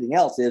 more than anything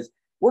else, is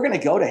we're going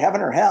to go to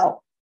heaven or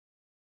hell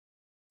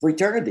for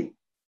eternity.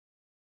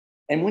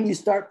 And when you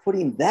start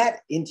putting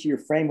that into your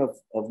frame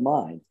of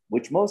mind,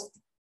 which most,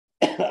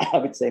 I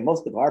would say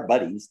most of our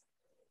buddies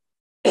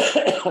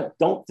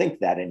don't think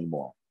that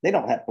anymore. They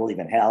don't believe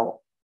in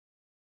hell.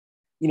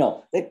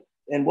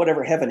 And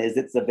whatever heaven is,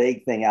 it's a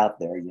vague thing out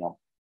there,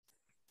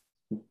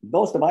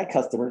 Most of my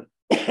customers,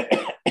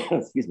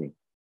 excuse me,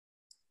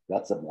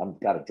 I've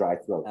got a dry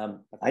throat.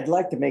 I'd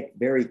like to make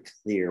very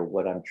clear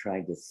what I'm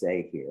trying to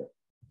say here.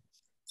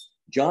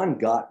 John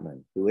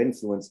Gottman, who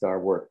influenced our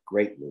work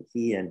greatly,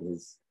 he and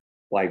his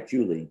wife,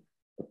 Julie,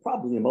 are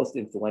probably the most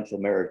influential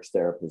marriage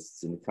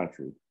therapists in the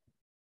country.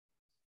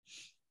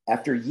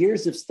 After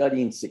years of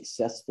studying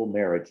successful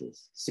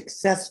marriages,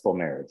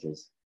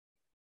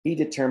 he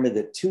determined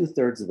that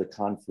 2/3 of the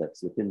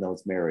conflicts within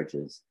those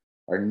marriages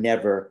are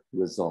never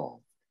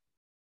resolved.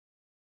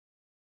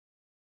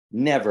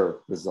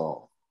 Never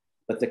resolved.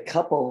 But the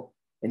couple,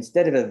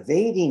 instead of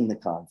evading the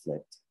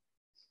conflict,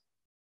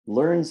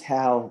 learns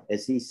how,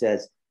 as he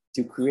says,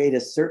 to create a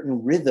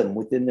certain rhythm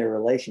within their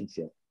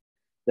relationship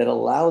that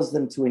allows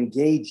them to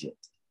engage it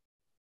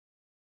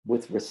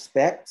with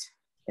respect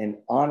and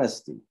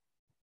honesty.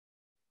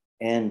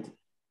 And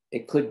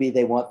it could be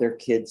they want their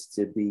kids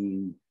to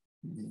be,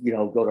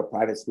 go to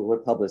private school or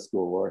public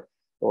school,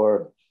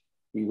 or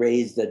be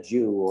raised a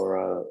Jew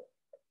or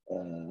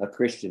a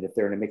Christian if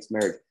they're in a mixed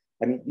marriage.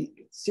 I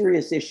mean,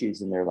 serious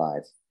issues in their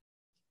lives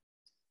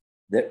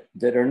that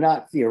are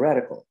not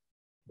theoretical,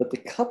 but the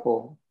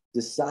couple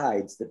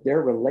decides that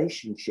their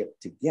relationship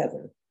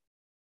together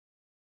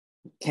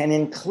can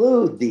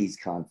include these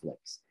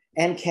conflicts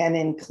and can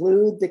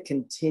include the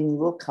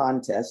continual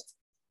contest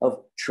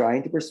of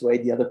trying to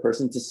persuade the other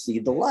person to see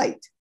the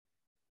light.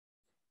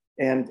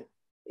 And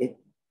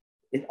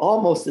it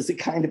almost is a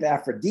kind of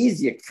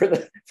aphrodisiac for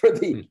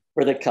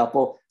the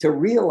couple to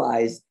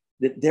realize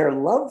that their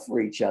love for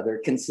each other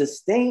can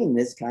sustain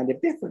this kind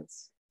of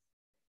difference.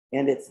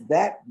 And it's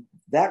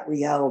that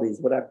reality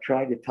is what I've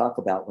tried to talk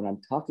about when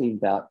I'm talking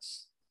about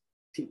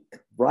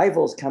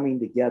rivals coming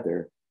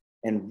together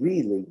and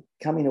really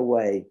coming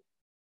away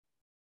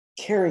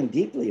caring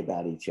deeply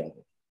about each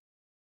other,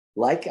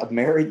 like a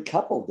married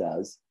couple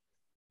does,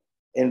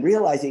 and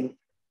realizing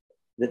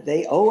that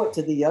they owe it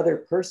to the other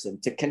person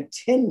to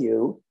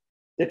continue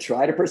to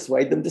try to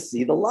persuade them to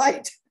see the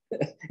light.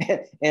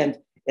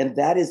 and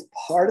that is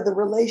part of the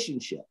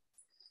relationship.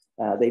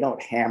 They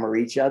don't hammer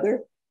each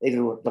other. They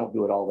don't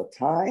do it all the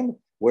time.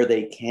 Where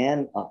they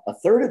can,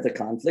 1/3 of the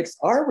conflicts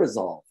are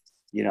resolved.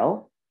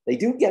 They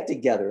do get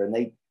together and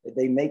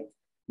they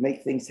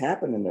make things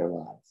happen in their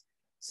lives.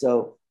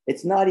 So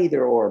it's not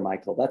either or,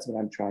 Michael. That's what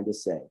I'm trying to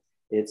say.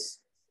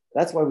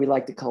 That's why we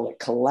like to call it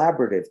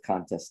collaborative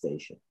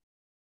contestation,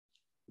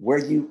 where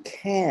you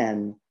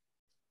can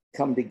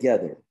come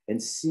together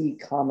and see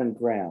common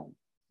ground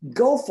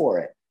go for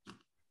it.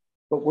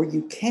 But where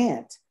you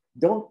can't,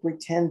 don't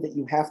pretend that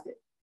you have to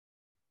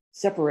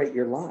separate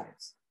your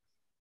lives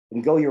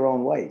and go your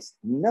own ways.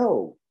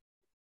 No.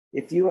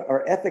 If you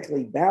are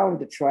ethically bound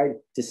to try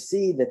to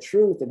see the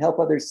truth and help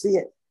others see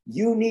it,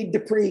 you need to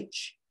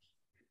preach.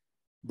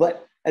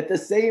 But at the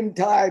same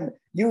time,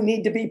 you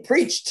need to be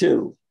preached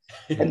to.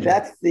 And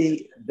that's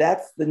the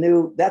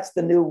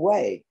new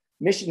way.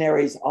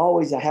 Missionaries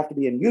always have to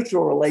be in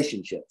mutual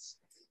relationships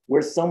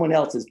where someone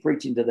else is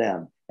preaching to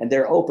them and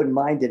they're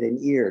open-minded and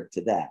eared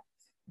to that.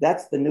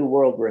 That's the new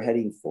world we're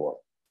heading for,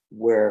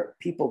 where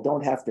people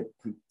don't have to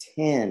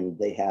pretend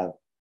they have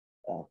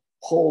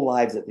whole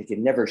lives that they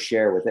can never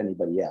share with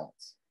anybody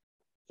else,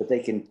 but they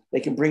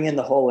can bring in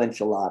the whole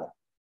enchilada,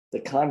 the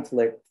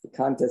conflict, the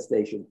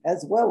contestation,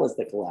 as well as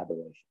the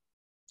collaboration.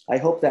 I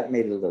hope that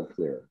made it a little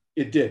clearer.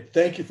 It did.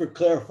 Thank you for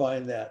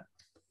clarifying that.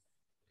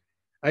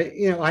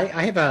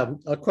 I have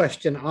a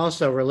question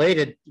also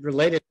related to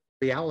the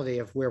reality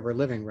of where we're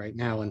living right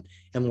now and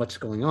what's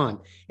going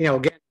on.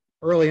 Again,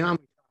 early on, we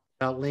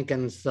talked about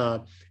Lincoln's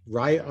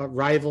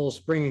rivals,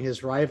 bringing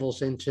his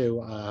rivals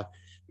into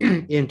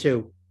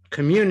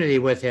community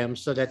with him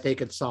so that they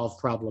could solve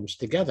problems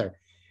together.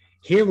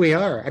 Here we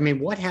are. I mean,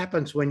 what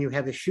happens when you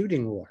have a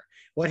shooting war?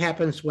 What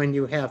happens when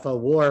you have a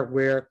war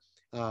where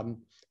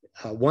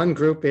one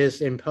group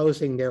is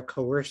imposing their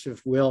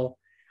coercive will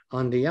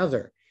on the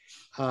other?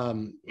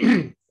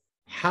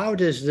 How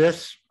does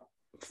this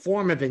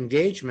form of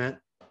engagement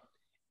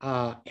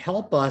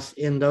help us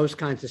in those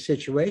kinds of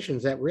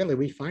situations that really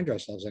we find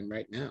ourselves in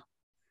right now?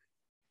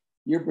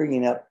 You're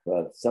bringing up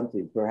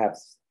something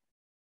perhaps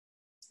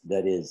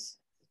that is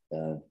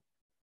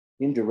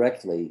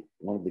indirectly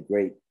one of the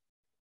great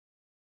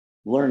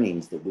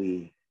learnings that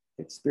we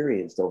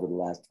experienced over the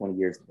last 20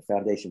 years at the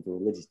Foundation for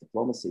Religious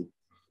Diplomacy,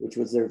 which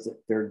was there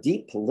are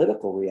deep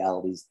political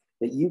realities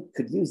that you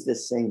could use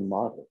this same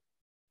model.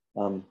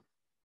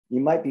 You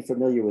might be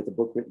familiar with a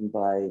book written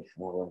by,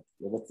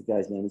 what's the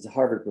guy's name? He's a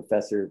Harvard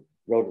professor,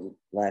 wrote it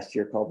last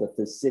year, called The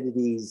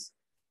Thucydides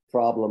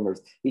Problem, or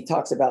he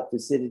talks about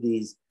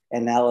Thucydides'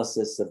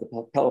 analysis of the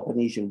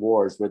Peloponnesian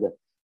Wars, where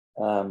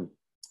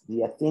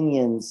the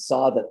Athenians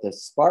saw that the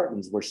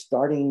Spartans were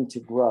starting to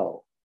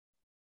grow,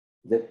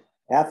 that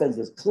Athens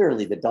was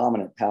clearly the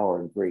dominant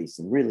power in Greece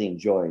and really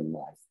enjoying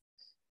life.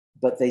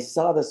 But they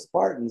saw the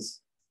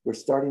Spartans were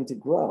starting to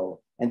grow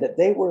and that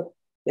they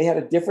had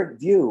a different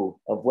view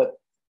of what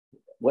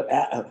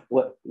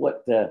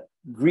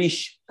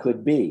Greece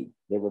could be.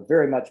 They were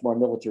very much more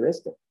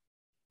militaristic.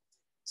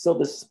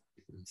 So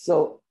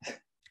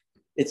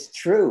it's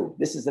true.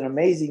 This is an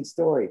amazing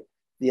story.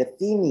 The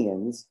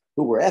Athenians,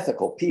 who were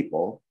ethical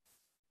people,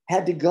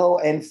 had to go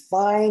and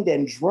find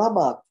and drum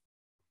up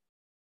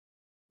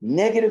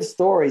negative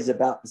stories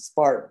about the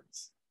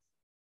Spartans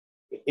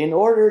in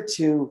order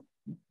to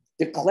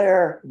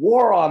declare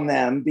war on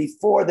them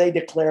before they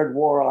declared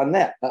war on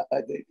them.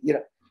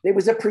 There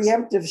was a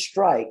preemptive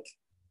strike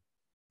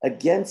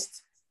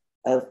against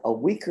a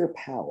weaker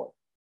power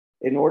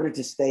in order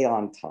to stay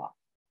on top,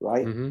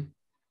 right? Mm-hmm.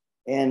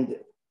 And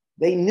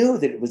they knew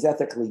that it was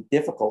ethically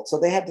difficult. So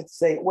they had to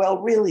say, well,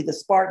 really, the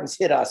Spartans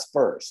hit us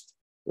first,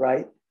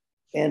 right?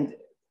 And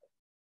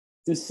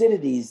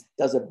Thucydides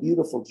does a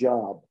beautiful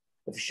job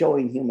of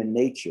showing human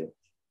nature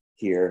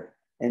here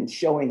and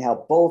showing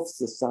how both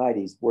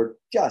societies were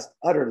just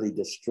utterly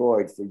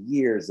destroyed for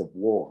years of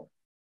war.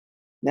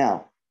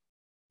 Now,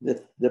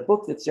 the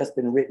book that's just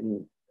been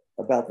written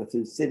about the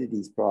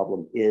Thucydides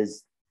problem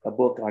is a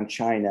book on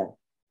China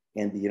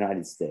and the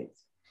United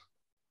States.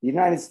 The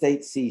United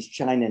States sees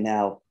China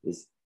now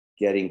is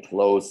getting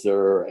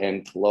closer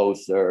and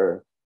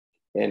closer,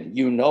 and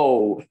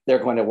they're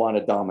going to want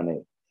to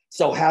dominate.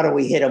 So how do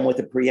we hit them with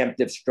a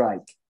preemptive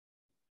strike?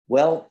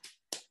 Well,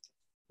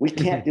 we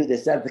can't do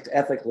this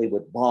ethically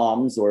with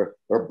bombs or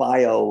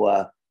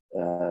bio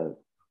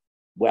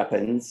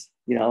weapons.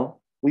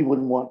 We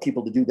wouldn't want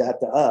people to do that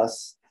to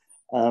us.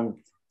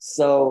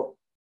 So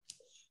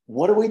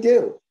what do we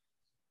do?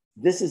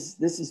 This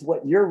is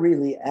what you're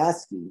really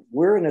asking.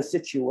 We're in a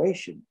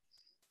situation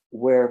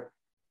where,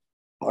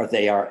 are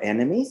they our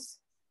enemies?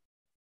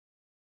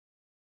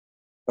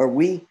 Are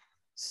we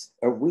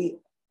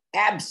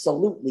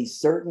absolutely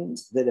certain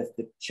that if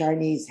the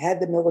Chinese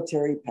had the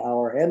military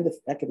power and the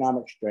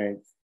economic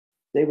strength,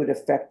 they would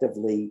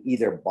effectively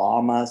either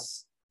bomb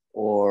us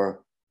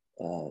or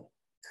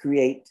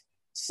create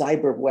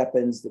cyber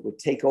weapons that would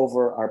take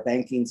over our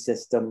banking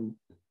system,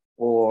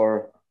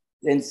 or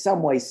in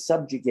some way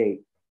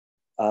subjugate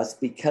us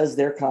because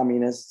they're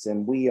communists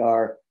and we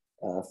are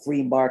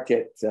free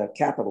market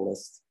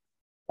capitalists?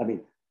 I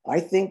mean, I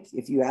think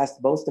if you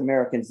asked most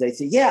Americans, they'd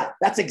say, yeah,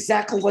 that's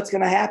exactly what's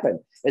going to happen.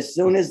 As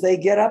soon as they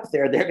get up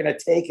there, they're going to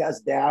take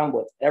us down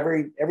with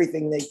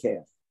everything they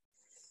can.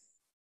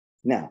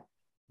 Now,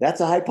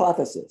 that's a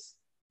hypothesis.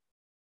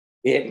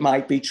 It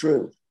might be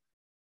true.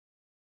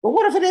 But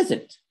what if it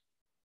isn't?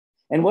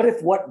 And what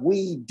if what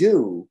we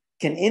do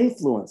can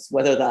influence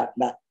whether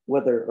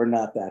or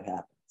not that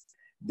happens?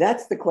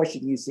 That's the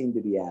question you seem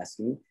to be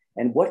asking.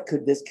 And what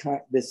could this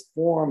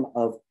form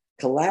of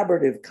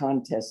collaborative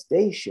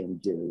contestation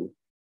do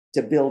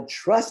to build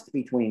trust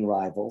between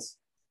rivals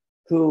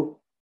who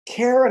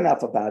care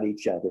enough about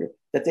each other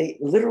that they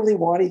literally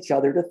want each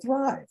other to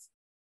thrive?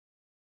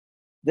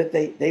 That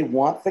they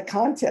want the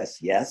contest.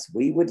 Yes,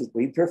 we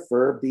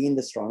prefer being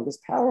the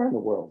strongest power in the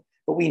world,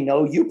 but we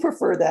know you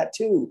prefer that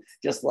too.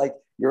 Just like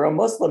you're a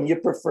Muslim, you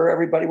prefer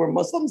everybody were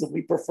Muslims. If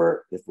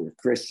we're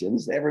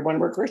Christians, everyone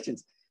were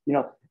Christians.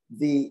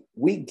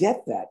 We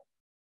get that.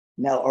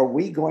 Now, are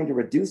we going to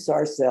reduce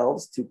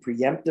ourselves to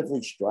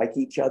preemptively strike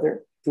each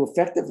other, to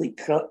effectively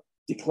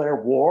declare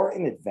war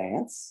in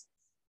advance,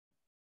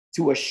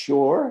 to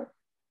assure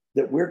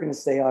that we're going to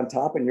stay on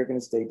top and you're going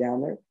to stay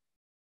down there?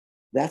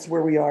 That's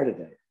where we are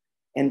today.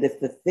 And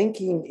if the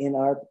thinking in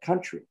our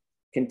country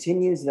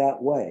continues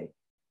that way,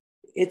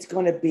 it's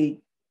going to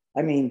be,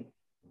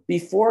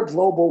 before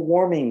global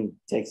warming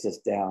takes us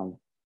down,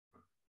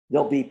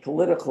 there'll be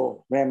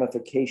political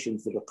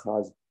ramifications that will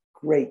cause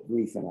great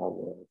grief in our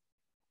world.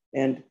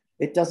 And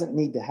it doesn't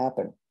need to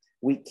happen.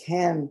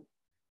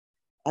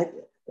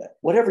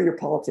 Whatever your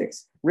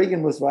politics,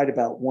 Reagan was right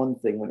about one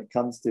thing when it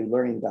comes to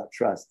learning about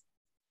trust.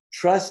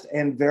 Trust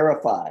and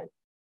verify,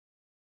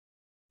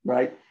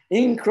 right?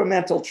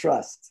 Incremental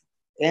trust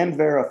and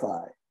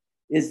verify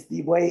is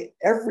the way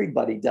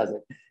everybody does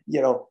it.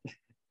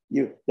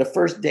 The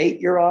first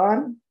date you're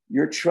on,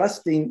 you're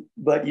trusting,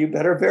 but you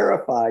better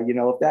verify.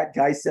 If that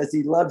guy says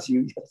he loves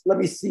you, let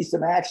me see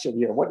some action.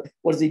 What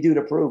does he do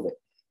to prove it,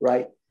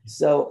 right?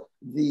 So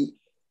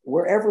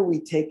wherever we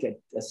take a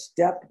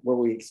step where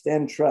we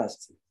extend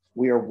trust,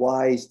 we are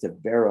wise to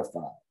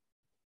verify.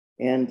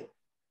 And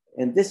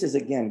this is,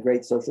 again,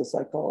 great social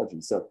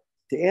psychology. So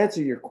to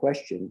answer your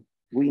question,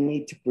 we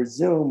need to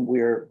presume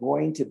we're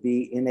going to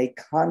be in a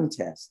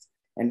contest,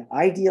 an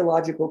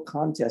ideological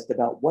contest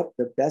about what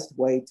the best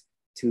way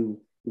to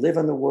live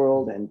in the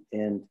world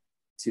and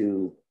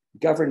to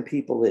govern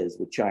people is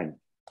with China.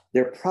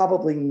 They're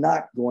probably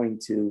not going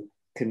to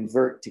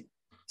convert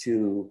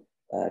to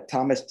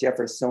Thomas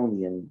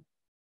Jeffersonian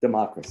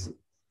democracy.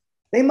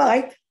 They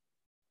might,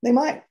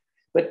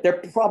 but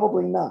they're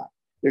probably not.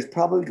 There's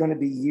probably going to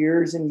be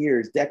years and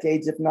years,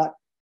 decades, if not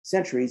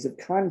centuries, of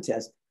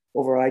contest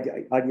over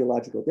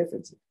ideological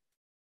differences.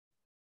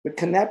 But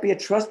can that be a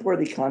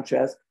trustworthy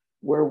contest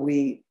where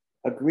we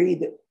agree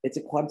that it's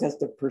a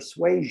contest of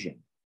persuasion,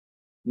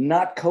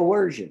 not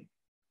coercion?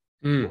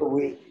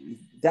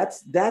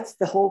 That's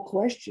the whole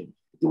question.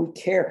 Do we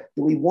care?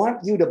 Do we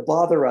want you to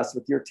bother us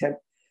with your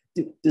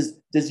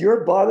does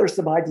your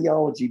bothersome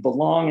ideology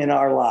belong in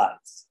our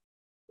lives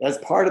as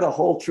part of the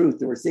whole truth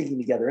that we're seeking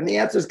together? And the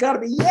answer's got to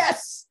be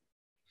yes.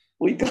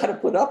 We've got to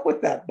put up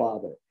with that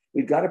bother.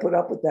 We've got to put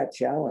up with that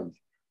challenge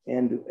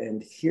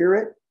and hear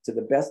it to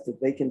the best that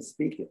they can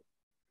speak it.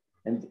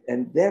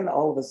 And then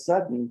all of a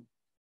sudden,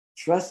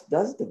 trust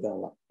does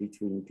develop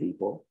between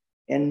people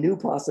and new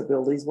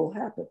possibilities will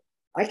happen.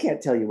 I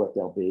can't tell you what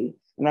they'll be.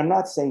 And I'm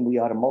not saying we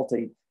ought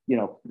to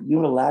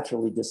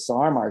unilaterally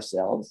disarm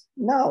ourselves.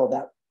 No,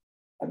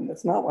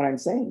 that's not what I'm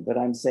saying. But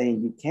I'm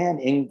saying you can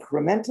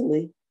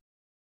incrementally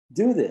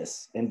do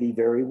this and be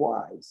very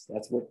wise.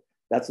 That's what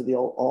the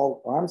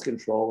all arms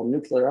control and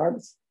nuclear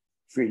arms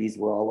treaties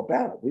were all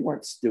about. We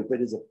weren't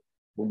stupid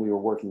when we were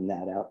working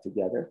that out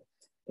together.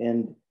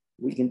 And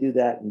we can do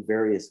that in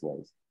various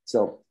ways.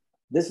 So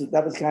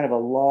that was kind of a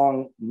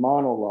long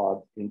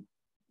monologue. And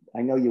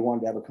I know you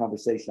wanted to have a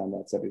conversation on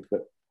that subject,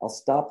 but I'll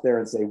stop there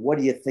and say, what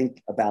do you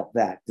think about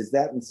that? Does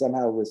that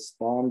somehow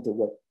respond to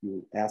what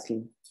you're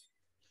asking?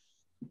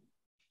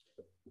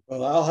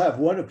 Well, I'll have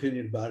one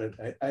opinion about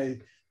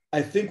it.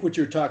 I think what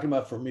you're talking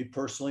about for me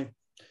personally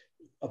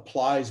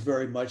applies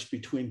very much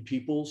between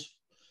peoples,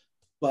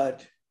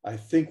 but I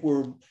think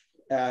we're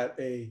at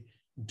a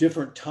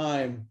different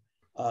time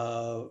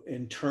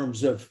in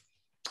terms of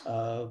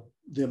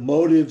the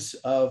motives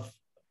of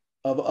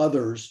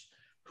others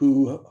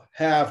who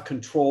have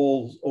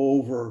control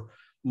over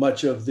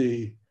much of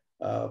the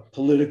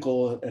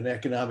political and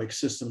economic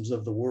systems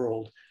of the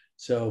world.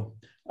 So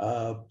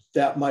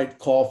that might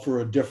call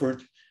for a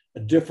different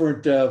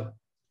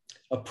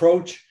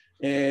approach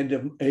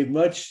and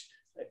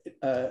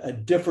a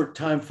different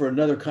time for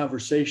another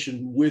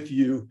conversation with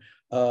you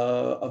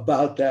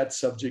about that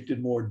subject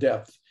in more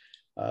depth.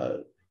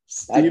 I'm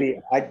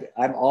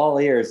all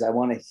ears. I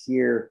want to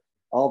hear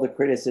all the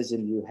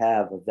criticism you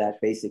have of that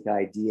basic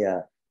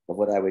idea of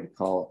what I would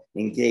call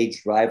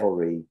engaged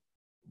rivalry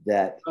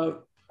that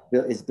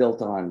is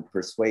built on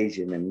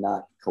persuasion and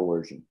not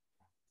coercion.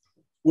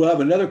 We'll have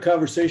another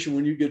conversation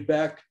when you get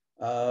back,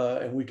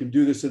 and we can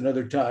do this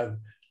another time.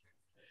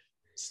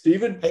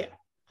 Stephen?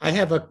 I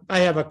have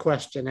a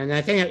question, and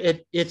I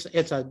think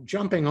it's a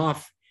jumping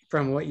off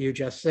from what you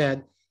just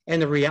said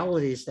and the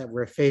realities that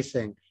we're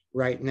facing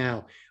right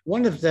now.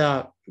 One of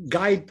the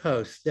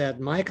guideposts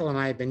that Michael and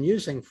I have been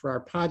using for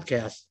our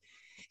podcast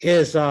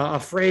is a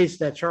phrase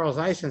that Charles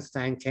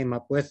Eisenstein came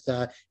up with.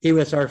 He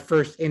was our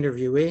first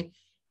interviewee.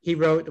 He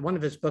wrote, one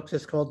of his books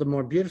is called The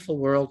More Beautiful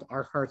World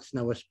Our Hearts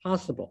Know Is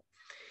Possible.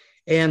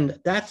 And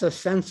that's a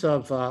sense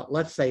of,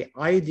 let's say,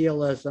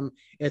 idealism.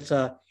 It's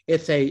a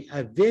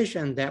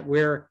vision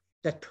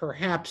that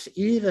perhaps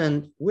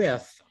even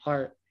with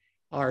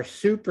our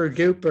super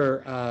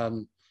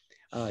duper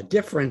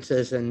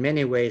differences in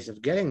many ways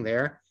of getting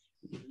there,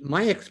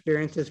 my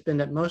experience has been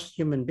that most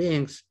human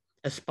beings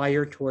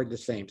aspire toward the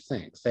same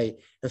things. They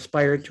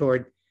aspire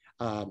toward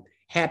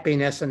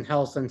happiness and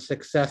health and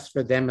success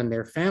for them and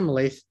their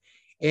families.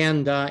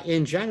 And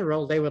in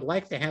general, they would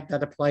like to have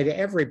that apply to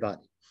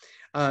everybody.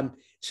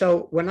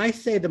 So when I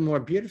say the more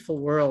beautiful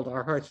world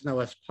our hearts know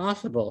is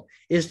possible,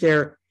 is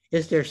there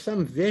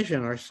some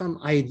vision or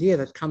some idea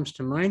that comes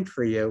to mind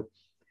for you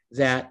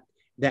that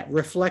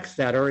reflects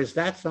that, or is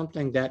that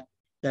something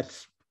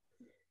that's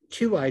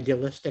too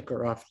idealistic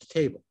or off the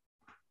table?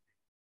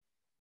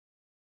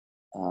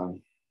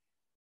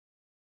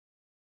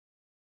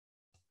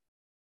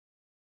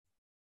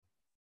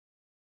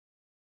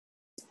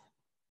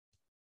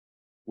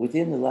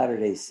 Within the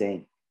Latter-day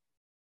Saint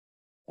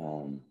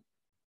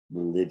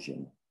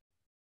religion,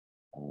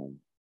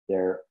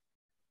 there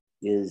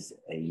is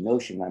a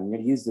notion. I'm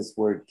going to use this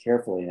word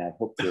carefully, and I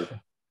hope that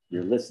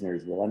your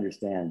listeners will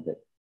understand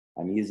that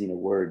I'm using a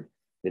word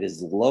that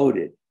is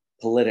loaded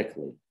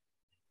politically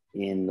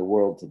in the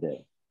world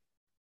today.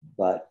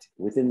 But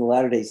within the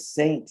Latter-day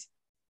Saint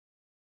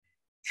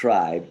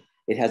tribe,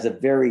 it has a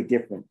very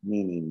different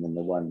meaning than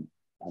the one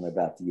I'm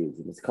about to use,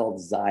 and it's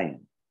called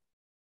Zion.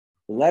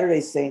 The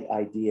Latter-day Saint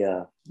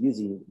idea,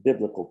 using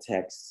biblical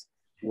texts,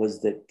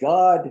 was that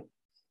God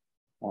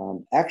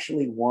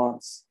actually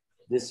wants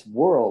this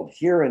world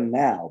here and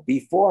now,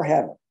 before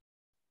heaven,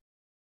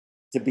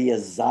 to be a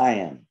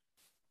Zion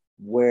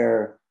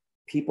where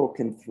people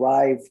can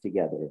thrive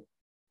together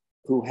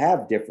who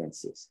have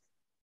differences,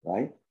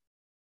 right?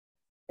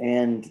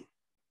 And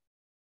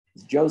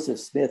Joseph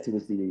Smith, who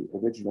was the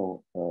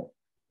original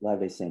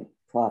Latter-day Saint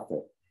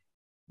prophet,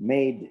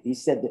 he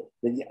said that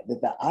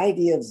the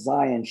idea of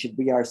Zion should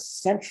be our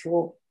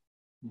central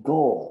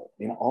goal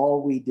in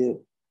all we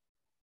do.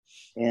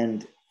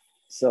 And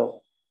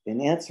so in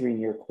answering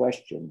your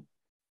question,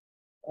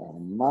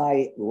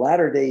 my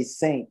Latter-day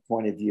Saint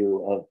point of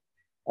view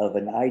of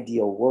an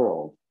ideal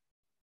world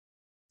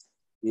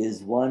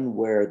is one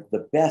where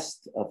the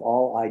best of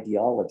all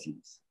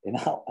ideologies, and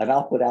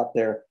I'll put out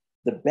there,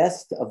 the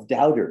best of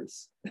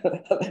doubters,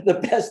 the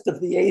best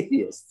of the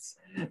atheists,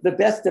 the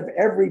best of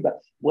everybody,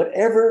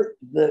 whatever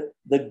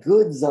the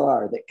goods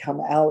are that come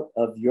out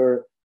of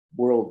your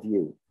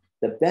worldview,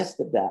 the best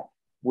of that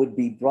would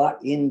be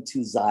brought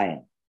into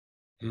Zion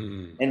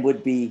and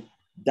would be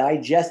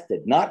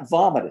digested, not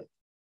vomited,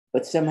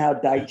 but somehow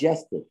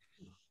digested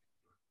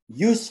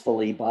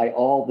usefully by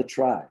all the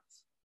tribes,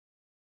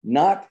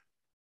 not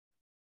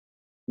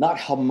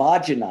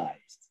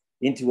homogenized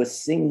into a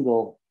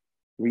single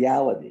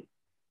reality,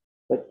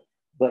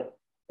 but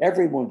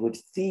everyone would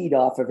feed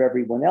off of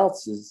everyone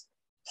else's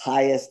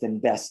highest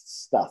and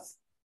best stuff.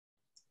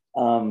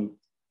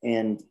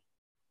 And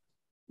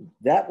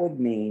that would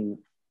mean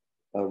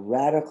a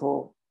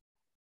radical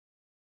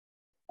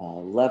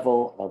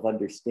level of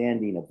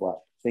understanding of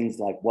what things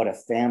like what a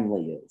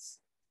family is,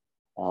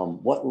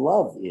 what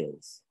love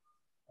is,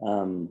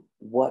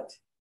 what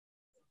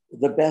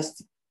the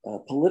best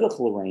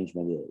political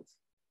arrangement is.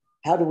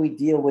 How do we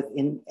deal with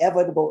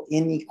inevitable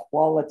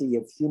inequality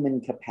of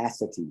human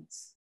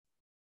capacities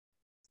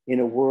in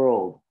a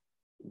world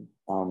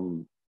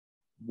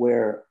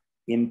where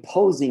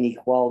imposing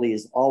equality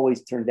has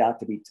always turned out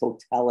to be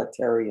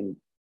totalitarian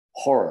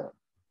horror,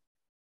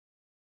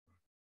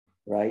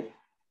 right?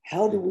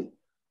 How do we,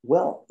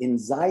 well, in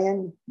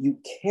Zion, you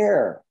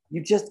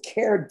just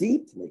care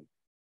deeply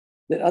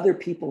that other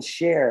people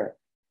share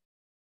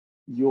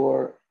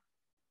your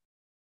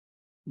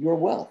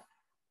wealth.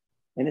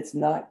 And it's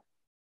not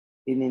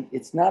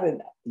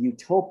an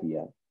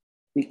utopia,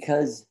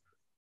 because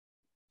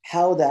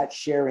how that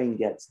sharing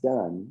gets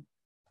done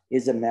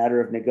is a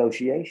matter of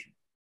negotiation.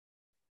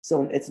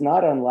 So it's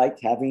not unlike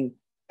having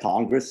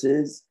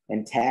congresses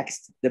and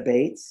tax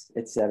debates,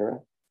 etc.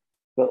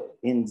 But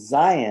in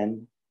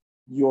Zion,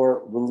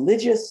 your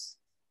religious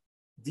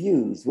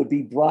views would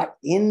be brought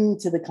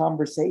into the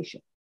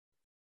conversation.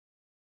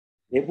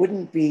 It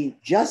wouldn't be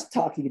just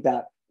talking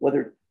about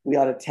whether we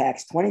ought to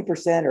tax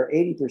 20% or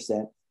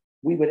 80%.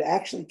 We would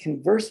actually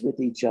converse with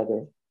each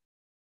other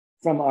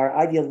from our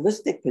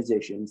idealistic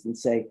positions and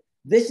say,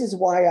 this is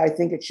why I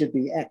think it should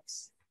be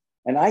X.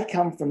 And I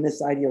come from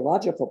this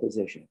ideological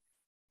position.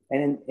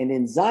 And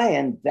in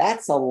Zion,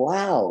 that's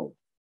allowed.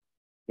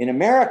 In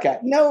America,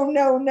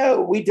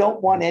 no, we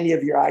don't want any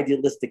of your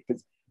idealistic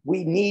positions.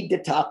 We need to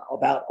talk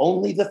about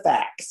only the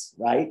facts,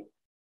 right?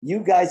 You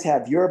guys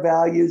have your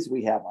values,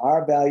 we have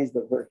our values,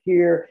 but we're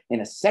here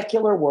in a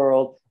secular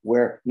world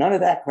where none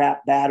of that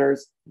crap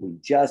matters. We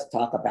just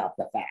talk about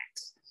the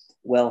facts.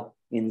 Well,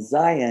 in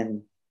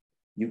Zion,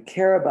 you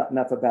care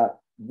enough about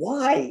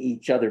why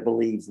each other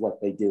believes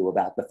what they do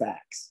about the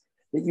facts,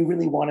 that you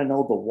really want to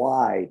know the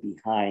why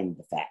behind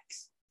the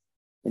facts.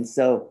 And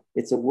so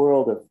it's a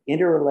world of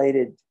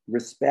interrelated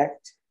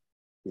respect,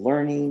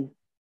 learning.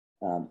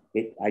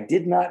 I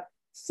did not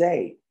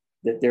say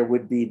that there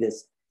would be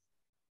this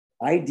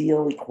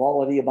ideal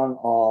equality among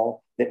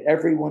all, that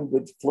everyone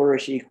would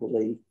flourish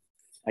equally.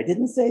 I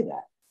didn't say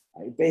that.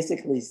 I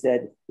basically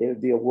said there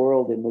would be a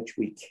world in which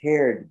we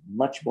cared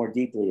much more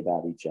deeply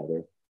about each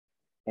other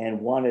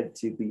and wanted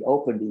to be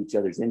open to each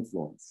other's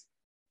influence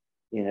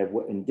in a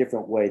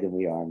different way than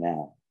we are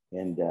now.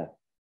 And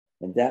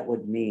that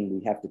would mean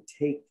we have to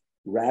take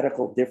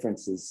radical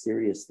differences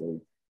seriously,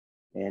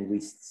 and we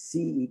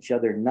see each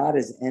other not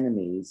as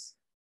enemies,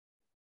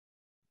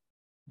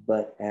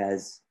 but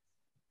as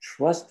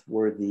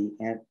trustworthy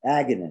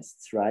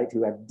antagonists, right?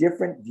 Who have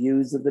different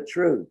views of the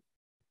truth.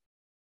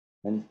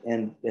 And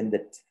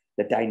the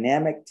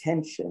dynamic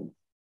tension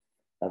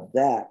of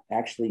that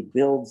actually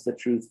builds the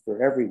truth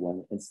for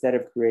everyone, instead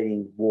of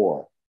creating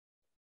war,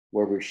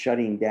 where we're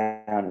shutting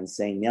down and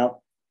saying,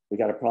 nope, we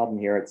got a problem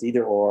here. It's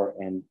either or,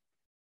 and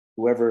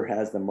whoever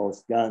has the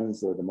most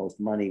guns or the most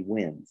money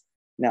wins.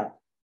 Now,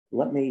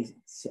 let me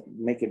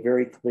make it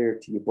very clear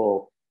to you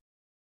both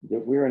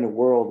that we're in a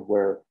world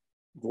where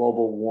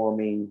global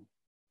warming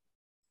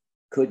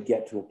could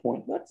get to a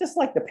point, not just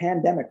like the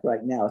pandemic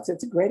right now.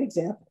 It's a great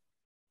example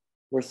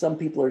where some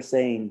people are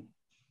saying,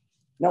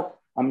 nope,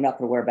 I'm not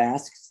going to wear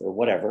masks or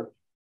whatever.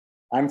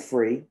 I'm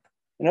free.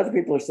 And other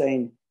people are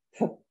saying,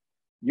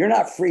 you're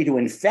not free to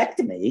infect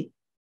me,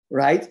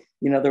 right?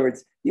 In other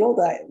words,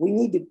 we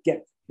need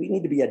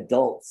to be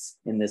adults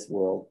in this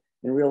world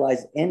and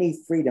realize any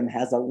freedom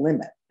has a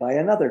limit by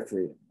another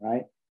freedom,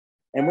 right?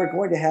 And we're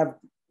going to have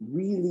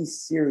really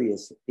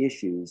serious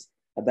issues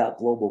about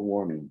global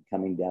warming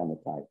coming down the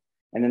pipe.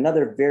 And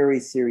another very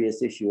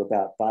serious issue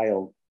about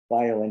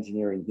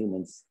bioengineering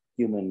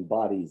human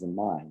bodies and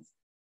minds,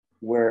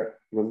 where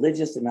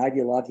religious and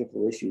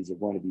ideological issues are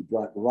going to be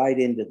brought right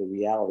into the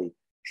reality.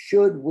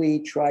 Should we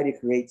try to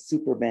create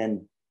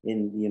supermen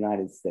in the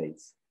United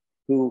States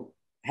who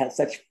have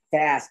such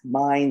fast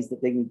minds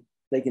that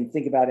they can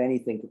think about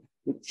anything?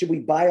 Should we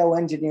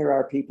bioengineer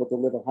our people to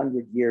live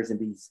 100 years and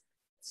be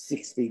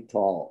 6 feet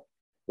tall,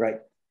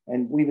 right?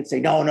 And we would say,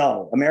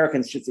 no,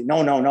 Americans should say,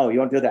 no, you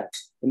don't do that.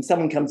 And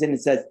someone comes in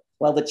and says,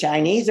 well, the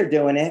Chinese are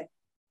doing it.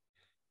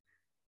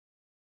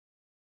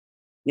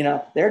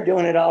 They're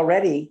doing it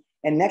already.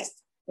 And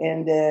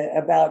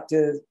about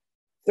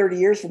 30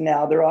 years from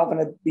now, they're all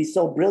going to be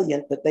so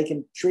brilliant that they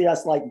can treat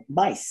us like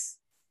mice.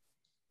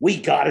 We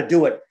got to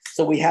do it.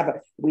 So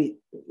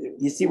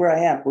you see where I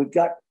am?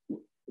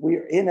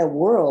 We're in a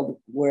world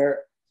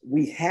where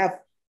we have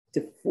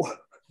to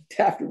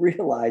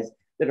realize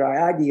that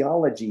our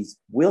ideologies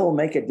will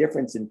make a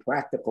difference in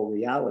practical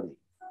reality.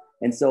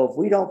 And so if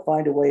we don't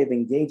find a way of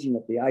engaging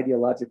at the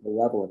ideological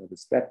level in a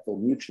respectful,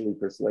 mutually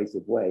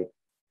persuasive way,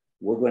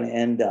 we're going to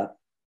end up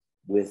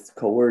with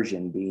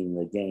coercion being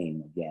the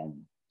game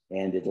again.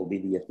 And it'll be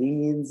the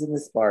Athenians and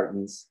the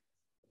Spartans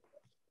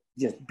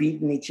just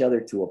beating each other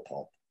to a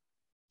pulp.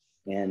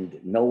 And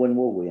no one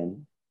will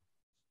win.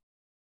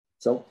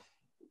 So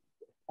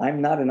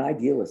I'm not an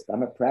idealist.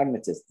 I'm a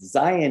pragmatist.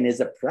 Zion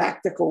is a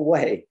practical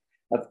way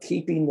of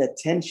keeping the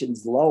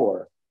tensions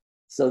lower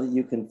so that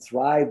you can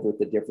thrive with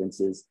the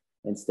differences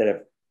instead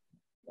of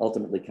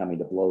ultimately coming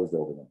to blows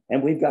over them.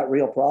 And we've got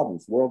real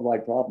problems,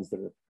 worldwide problems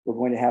that we're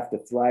going to have to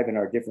thrive in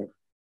our different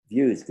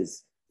views,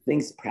 because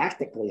things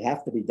practically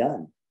have to be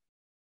done.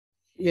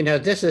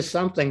 This is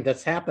something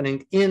that's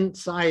happening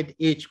inside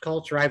each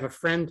culture. I have a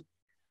friend,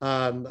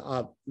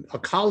 a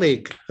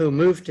colleague who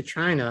moved to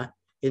China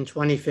in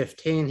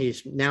 2015.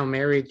 He's now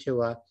married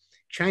to a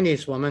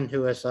Chinese woman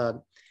who is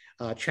a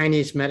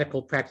Chinese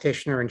medical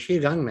practitioner and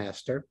Qigong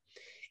master.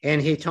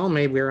 And he told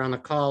me, we were on a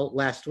call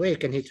last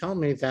week, and he told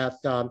me that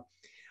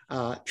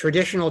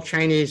traditional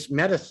Chinese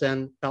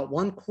medicine, about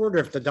 1/4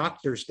 of the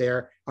doctors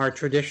there are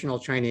traditional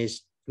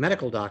Chinese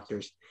medical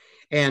doctors.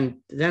 And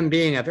them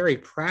being a very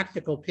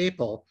practical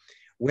people,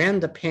 when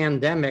the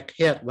pandemic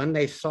hit, when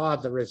they saw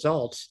the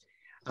results,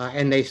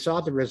 and they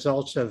saw the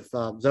results of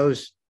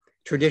those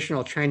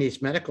traditional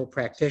Chinese medical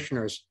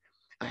practitioners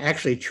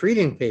actually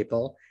treating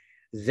people,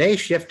 they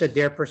shifted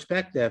their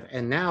perspective.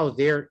 And now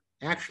they're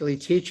actually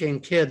teaching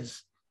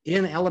kids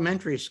in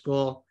elementary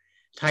school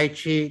Tai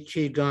Chi,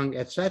 Qigong,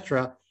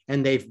 etc.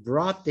 And they've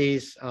brought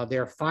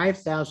their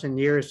 5,000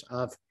 years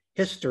of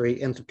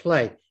history into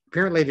play.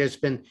 Apparently, there's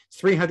been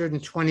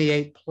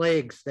 328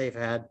 plagues they've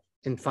had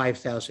in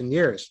 5,000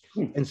 years.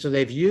 And so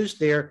they've used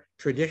their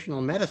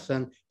traditional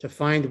medicine to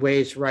find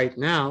ways right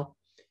now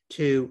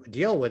to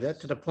deal with it,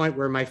 to the point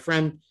where my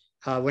friend,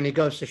 when he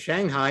goes to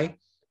Shanghai,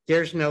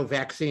 there's no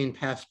vaccine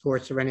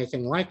passports or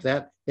anything like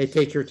that. They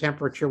take your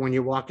temperature when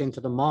you walk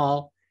into the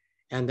mall,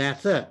 and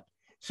that's it.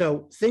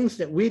 So things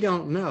that we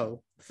don't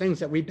know, things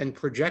that we've been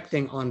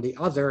projecting on the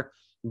other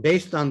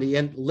based on the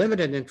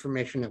limited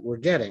information that we're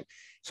getting.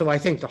 So I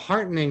think the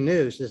heartening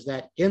news is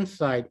that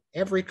inside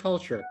every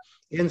culture,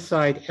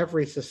 inside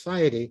every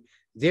society,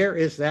 there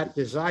is that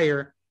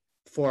desire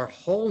for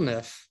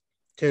wholeness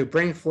to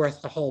bring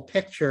forth the whole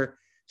picture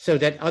so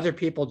that other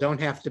people don't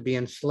have to be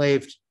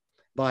enslaved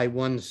by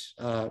one's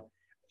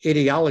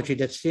ideology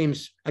that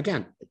seems,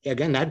 again,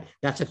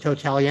 that's a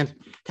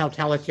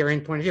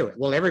totalitarian point of view.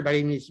 Well,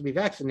 everybody needs to be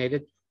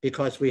vaccinated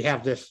because we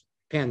have this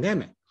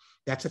pandemic.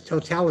 That's a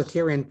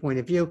totalitarian point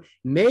of view,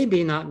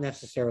 maybe not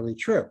necessarily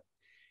true.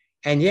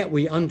 And yet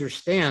we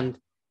understand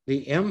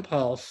the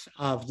impulse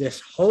of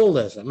this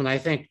holism. And I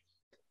think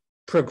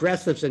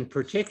progressives in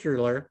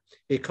particular,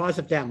 because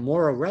of that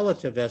moral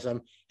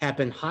relativism, have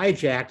been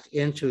hijacked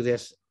into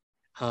this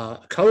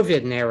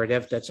COVID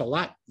narrative that's a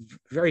lot,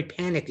 very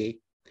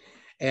panicky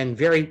and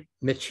very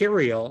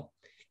material,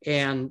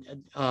 and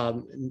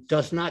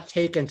does not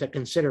take into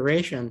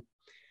consideration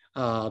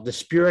the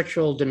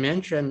spiritual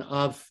dimension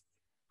of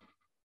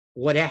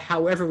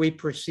however we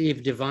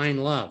perceive divine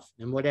love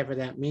and whatever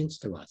that means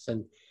to us.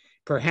 And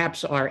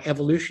perhaps our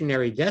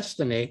evolutionary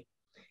destiny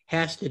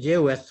has to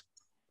do with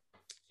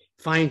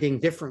finding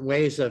different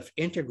ways of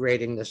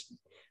integrating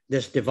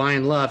this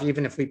divine love,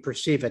 even if we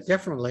perceive it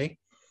differently,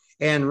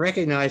 and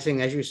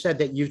recognizing, as you said,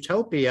 that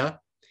utopia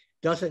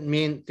doesn't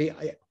mean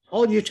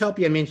all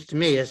utopia means to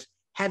me is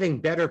having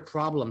better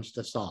problems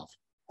to solve.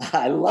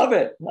 I love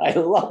it. I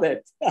love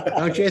it.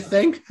 Don't you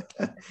think?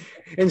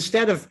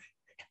 Instead of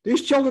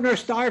these children are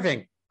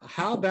starving,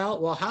 how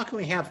about, well, how can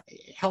we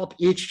help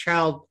each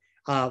child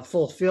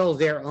fulfill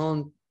their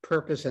own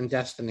purpose and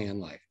destiny in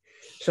life?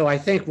 So I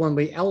think when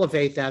we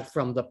elevate that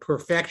from the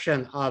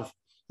perfection of,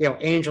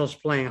 angels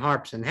playing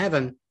harps in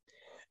heaven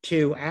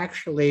to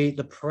actually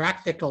the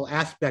practical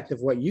aspect of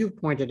what you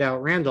pointed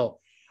out,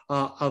 Randall,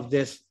 of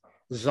this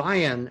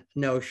Zion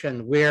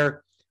notion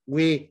where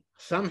we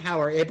somehow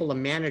are able to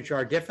manage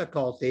our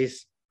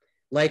difficulties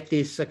like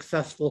these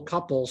successful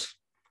couples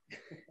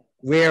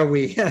where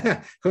we,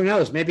 who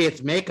knows, maybe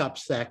it's makeup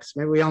sex.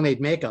 Maybe we all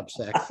need makeup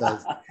sex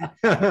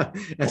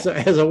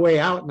as a way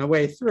out and a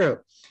way through.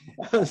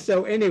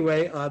 So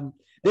anyway,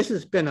 this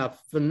has been a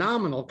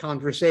phenomenal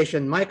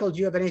conversation. Michael, do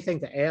you have anything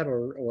to add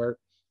or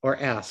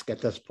ask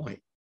at this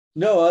point?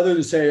 No, other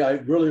than say, I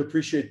really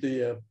appreciate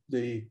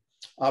the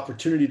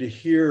opportunity to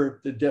hear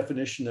the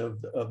definition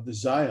of the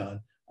Zion.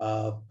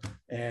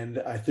 And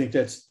I think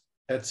that's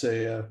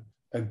a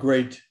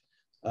great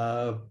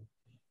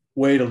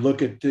way to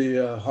look at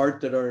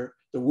the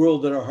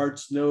world that our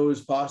hearts know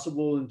is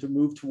possible, and to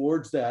move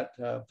towards that.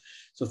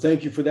 So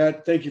thank you for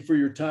that. Thank you for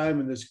your time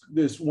and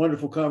this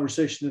wonderful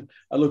conversation.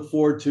 I look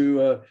forward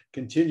to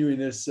continuing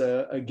this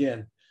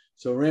again.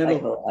 So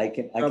Randall, I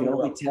can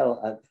only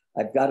tell.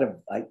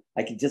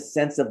 I can just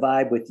sense a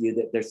vibe with you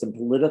that there's some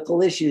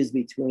political issues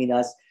between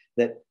us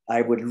that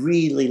I would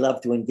really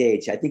love to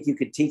engage. I think you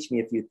could teach me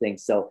a few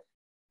things. So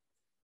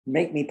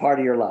make me part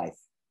of your life.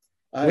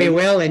 We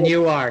will, and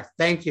you are.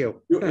 Thank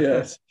you.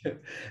 Yes.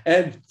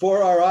 And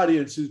for our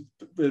audience who's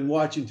been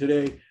watching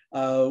today,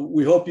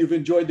 we hope you've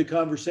enjoyed the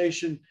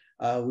conversation.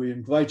 We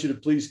invite you to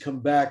please come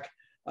back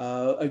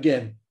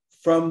again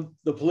from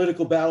the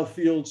political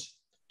battlefields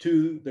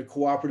to the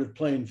cooperative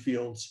playing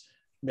fields.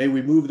 May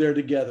we move there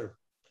together.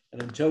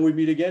 And until we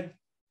meet again,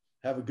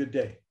 have a good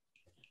day.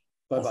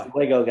 Bye-bye. Hasta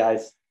luego,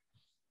 guys.